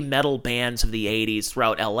heavy metal bands of the 80s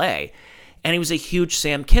throughout LA. And he was a huge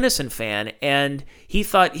Sam Kinison fan, and he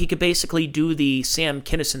thought he could basically do the Sam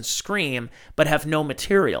Kinison scream, but have no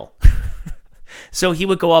material. So he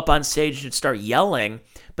would go up on stage and start yelling,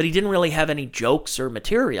 but he didn't really have any jokes or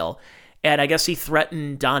material. And I guess he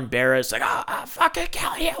threatened Don Barris, like, I'll fucking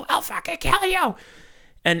kill you, I'll fucking kill you.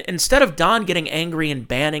 And instead of Don getting angry and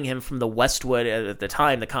banning him from the Westwood, at the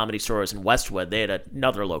time the Comedy Store was in Westwood, they had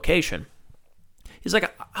another location. He's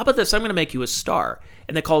like, how about this? I'm going to make you a star.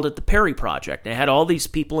 And they called it the Perry Project. And it had all these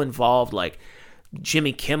people involved, like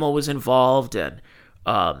Jimmy Kimmel was involved, and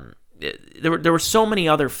there were so many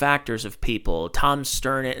other factors of people. Tom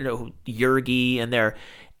Stern, Yergy, and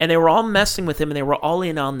they were all messing with him, and they were all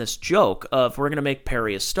in on this joke of, we're going to make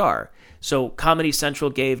Perry a star. So Comedy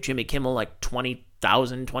Central gave Jimmy Kimmel like $20,000,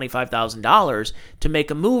 $25,000 to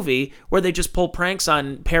make a movie where they just pull pranks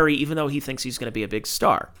on Perry, even though he thinks he's going to be a big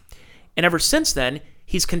star. And ever since then,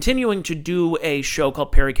 he's continuing to do a show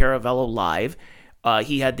called Perry Caravello Live.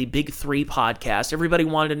 He had the Big Three podcast. Everybody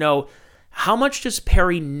wanted to know, how much does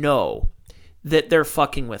Perry know that they're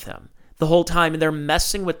fucking with him the whole time? And they're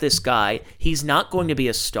messing with this guy. He's not going to be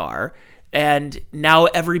a star. And now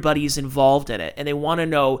everybody's involved in it. And they want to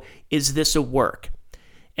know, is this a work?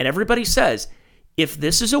 And everybody says, if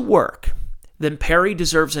this is a work, then Perry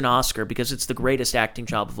deserves an Oscar because it's the greatest acting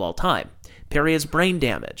job of all time. Perry has brain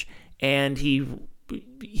damage. And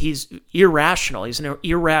he's irrational. He's an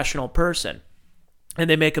irrational person. And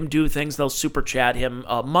they make him do things. They'll super chat him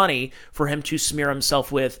money for him to smear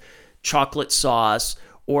himself with chocolate sauce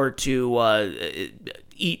or to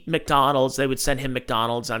eat McDonald's. They would send him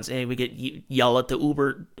McDonald's and we get yell at the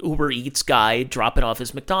Uber Eats guy dropping off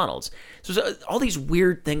his McDonald's. So all these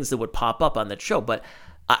weird things that would pop up on that show. But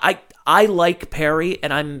I I like Perry,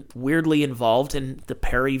 and I'm weirdly involved in the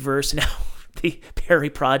Perryverse now, the Perry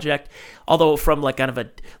project, although from like kind of a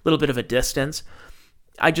little bit of a distance.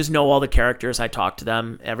 I just know all the characters. I talk to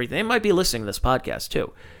them, everything. They might be listening to this podcast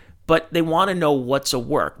too, but they want to know what's a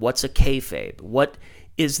work, what's a kayfabe, what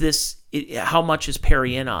is this, how much is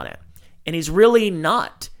Perry in on it? And he's really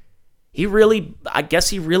not. I guess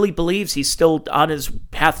he really believes he's still on his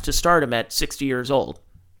path to stardom at 60 years old.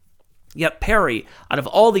 Yet Perry, out of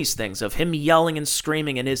all these things, of him yelling and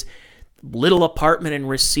screaming in his little apartment in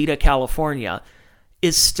Reseda, California,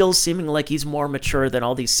 is still seeming like he's more mature than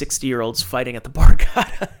all these 60-year-olds fighting at the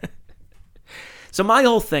Borgata. So my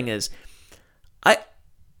whole thing is,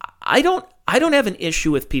 I don't have an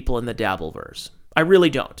issue with people in the DabbleVerse. I really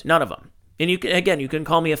don't. None of them. And you can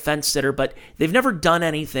call me a fence sitter, but they've never done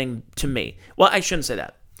anything to me. Well, I shouldn't say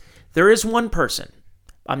that. There is one person.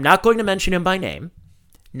 I'm not going to mention him by name.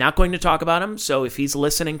 Not going to talk about him. So if he's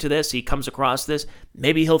listening to this, he comes across this,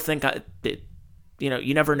 maybe he'll think,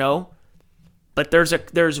 you never know. But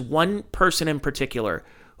there's one person in particular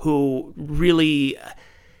who really,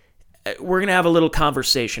 we're going to have a little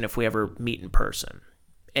conversation if we ever meet in person.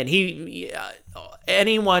 And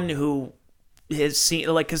anyone who has seen,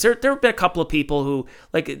 like, because there have been a couple of people who,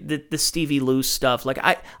 like, the Stevie Lou stuff, like,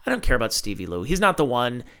 I don't care about Stevie Lou. He's not the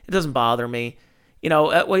one. It doesn't bother me. We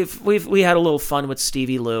had a little fun with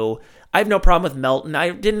Stevie Lou. I have no problem with Melton.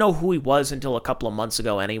 I didn't know who he was until a couple of months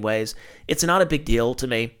ago anyways. It's not a big deal to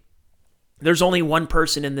me. There's only one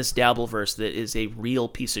person in this DabbleVerse that is a real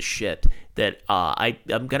piece of shit that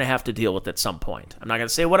I'm going to have to deal with at some point. I'm not going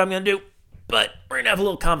to say what I'm going to do, but we're going to have a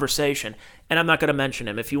little conversation, and I'm not going to mention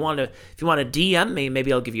him. If you want to DM me,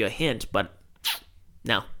 maybe I'll give you a hint, but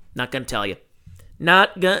no, not going to tell you.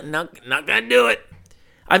 Not going to do it.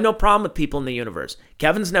 I have no problem with people in the universe.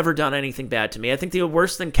 Kevin's never done anything bad to me. I think the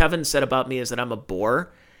worst thing Kevin said about me is that I'm a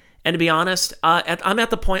bore. And to be honest, I'm at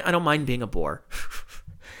the point I don't mind being a bore.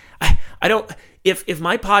 I don't. If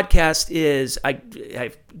my podcast is I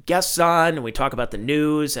have guests on and we talk about the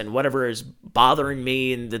news and whatever is bothering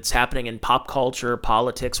me and that's happening in pop culture,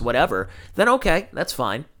 politics, whatever, then okay, that's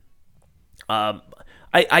fine.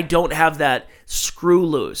 I don't have that screw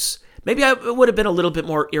loose. Maybe I would have been a little bit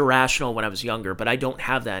more irrational when I was younger, but I don't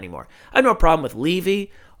have that anymore. I have no problem with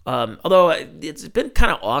Levy, although it's been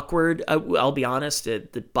kind of awkward, I'll be honest.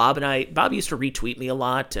 Bob used to retweet me a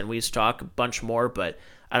lot, and we used to talk a bunch more, but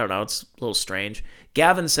I don't know, it's a little strange.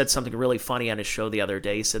 Gavin said something really funny on his show the other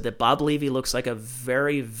day. He said that Bob Levy looks like a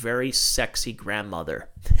very, very sexy grandmother.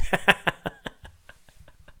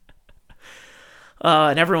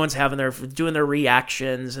 And everyone's doing their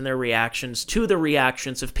reactions and their reactions to the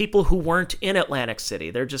reactions of people who weren't in Atlantic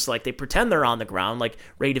City. They're just like, they pretend they're on the ground, like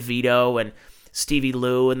Ray DeVito and Stevie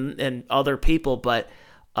Lou and other people. But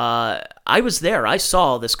I was there. I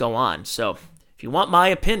saw this go on. So if you want my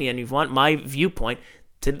opinion, you want my viewpoint,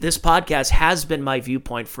 this podcast has been my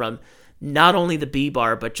viewpoint from not only the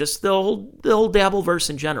B-Bar, but just the whole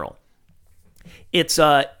DabbleVerse in general. It's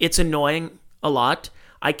annoying a lot.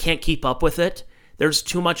 I can't keep up with it. There's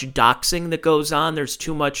too much doxing that goes on. There's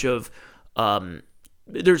too much of,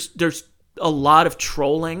 there's a lot of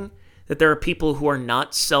trolling, that there are people who are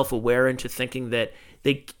not self-aware into thinking that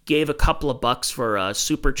they gave a couple of bucks for a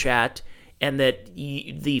super chat and that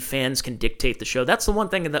the fans can dictate the show. That's the one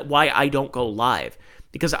thing why I don't go live,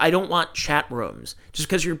 because I don't want chat rooms. Just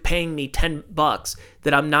because you're paying me $10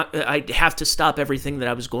 that I have to stop everything that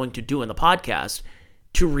I was going to do in the podcast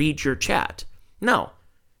to read your chat. No,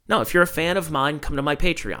 if you're a fan of mine, come to my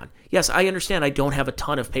Patreon. Yes, I understand I don't have a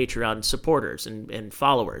ton of Patreon supporters and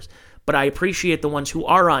followers, but I appreciate the ones who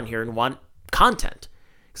are on here and want content.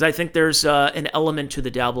 Because I think there's an element to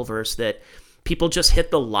the DabbleVerse that people just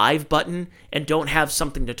hit the live button and don't have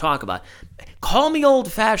something to talk about. Call me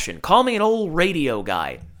old-fashioned. Call me an old radio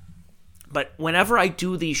guy. But whenever I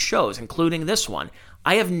do these shows, including this one,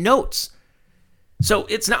 I have notes. So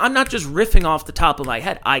I'm not just riffing off the top of my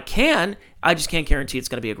head. I just can't guarantee it's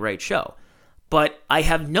going to be a great show. But I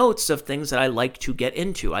have notes of things that I like to get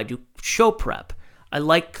into. I do show prep. I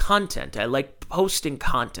like content. I like posting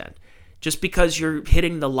content. Just because you're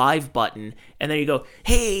hitting the live button and then you go,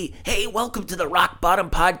 hey, welcome to the Rock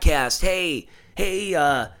Bottom Podcast. Hey,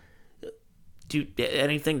 do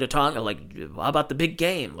anything to talk, like, how about the big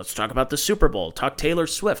game? Let's talk about the Super Bowl. Talk Taylor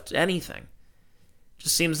Swift, anything.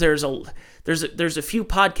 Just seems there's a few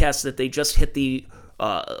podcasts that they just hit the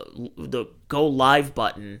go live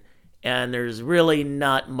button, and there's really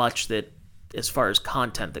not much that as far as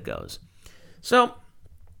content that goes. So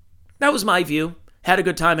that was my view. Had a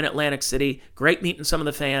good time in Atlantic City. Great meeting some of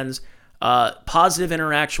the fans. Positive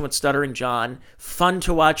interaction with Stuttering John. Fun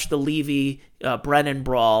to watch the Levy Brennan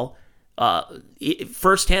brawl.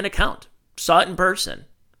 firsthand account. Saw it in person.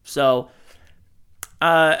 So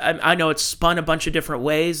I know it's spun a bunch of different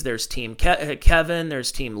ways. There's Team Kevin.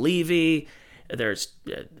 There's Team Levy. There's,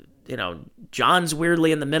 John's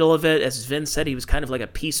weirdly in the middle of it. As Vince said, he was kind of like a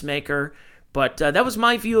peacemaker. But that was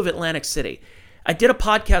my view of Atlantic City. I did a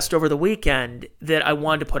podcast over the weekend that I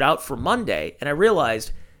wanted to put out for Monday, and I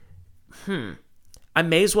realized, I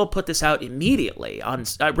may as well put this out immediately.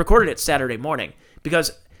 I recorded it Saturday morning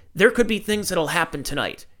because there could be things that'll happen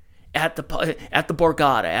tonight at the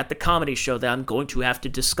Borgata, at the comedy show that I'm going to have to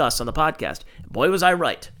discuss on the podcast. Boy, was I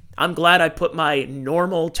right. I'm glad I put my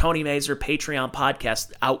normal Tony Mazur Patreon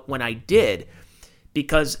podcast out when I did,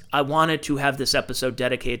 because I wanted to have this episode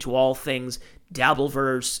dedicated to all things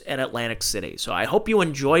DabbleVerse and Atlantic City. So I hope you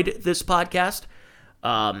enjoyed this podcast.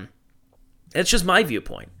 It's just my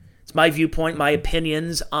viewpoint. It's my viewpoint, my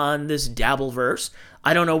opinions on this DabbleVerse.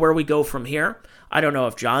 I don't know where we go from here. I don't know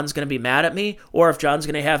if John's going to be mad at me or if John's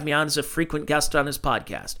going to have me on as a frequent guest on his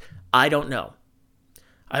podcast. I don't know.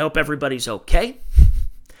 I hope everybody's okay.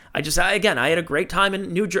 I had a great time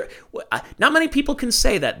in New Jersey. Not many people can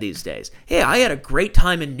say that these days. Hey, I had a great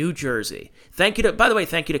time in New Jersey. Thank you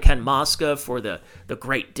to Ken Mosca for the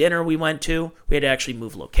great dinner we went to. We had to actually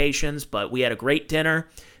move locations, but we had a great dinner.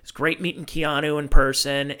 It was great meeting Keanu in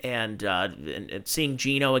person and seeing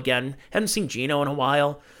Gino again. Haven't seen Gino in a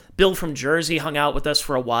while. Bill from Jersey hung out with us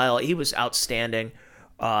for a while. He was outstanding.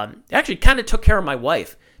 Actually kind of took care of my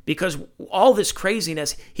wife because all this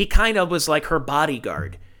craziness, he kind of was like her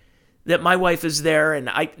bodyguard. That my wife is there, and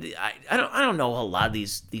I don't know a lot of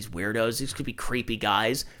these weirdos. These could be creepy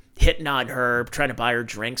guys hitting on her, trying to buy her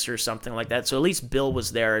drinks or something like that. So at least Bill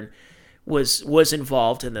was there and was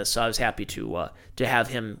involved in this. So I was happy to have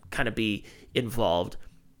him kind of be involved.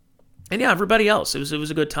 And yeah, everybody else, it was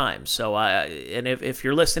a good time. So and if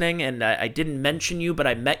you're listening and I didn't mention you, but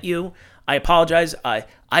I met you, I apologize. I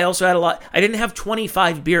also had a lot. I didn't have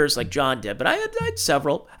 25 beers like John did, but I had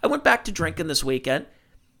several. I went back to drinking this weekend.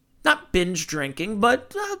 Not binge drinking,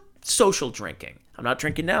 but social drinking. I'm not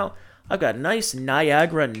drinking now. I've got nice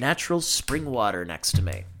Niagara natural spring water next to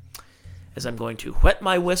me. As I'm going to wet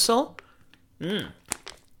my whistle and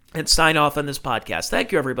sign off on this podcast.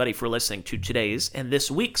 Thank you, everybody, for listening to today's and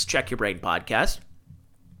this week's Check Your Brain podcast.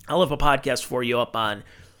 I'll have a podcast for you up on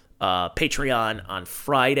Patreon on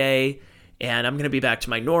Friday. And I'm going to be back to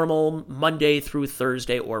my normal Monday through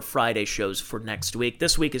Thursday or Friday shows for next week.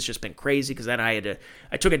 This week has just been crazy because then I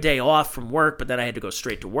took a day off from work, but then I had to go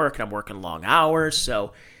straight to work, and I'm working long hours.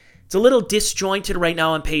 So it's a little disjointed right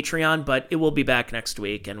now on Patreon, but it will be back next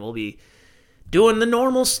week, and we'll be doing the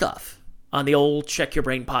normal stuff on the old Check Your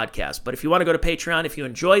Brain podcast. But if you want to go to Patreon, if you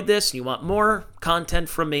enjoyed this and you want more content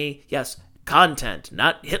from me, yes, content,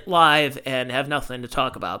 not hit live and have nothing to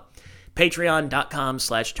talk about,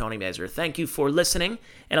 Patreon.com/Tony Mazur. Thank you for listening,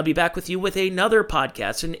 and I'll be back with you with another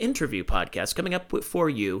podcast, an interview podcast coming up for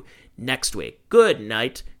you next week. Good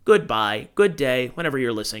night, goodbye, good day, whenever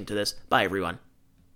you're listening to this. Bye, everyone.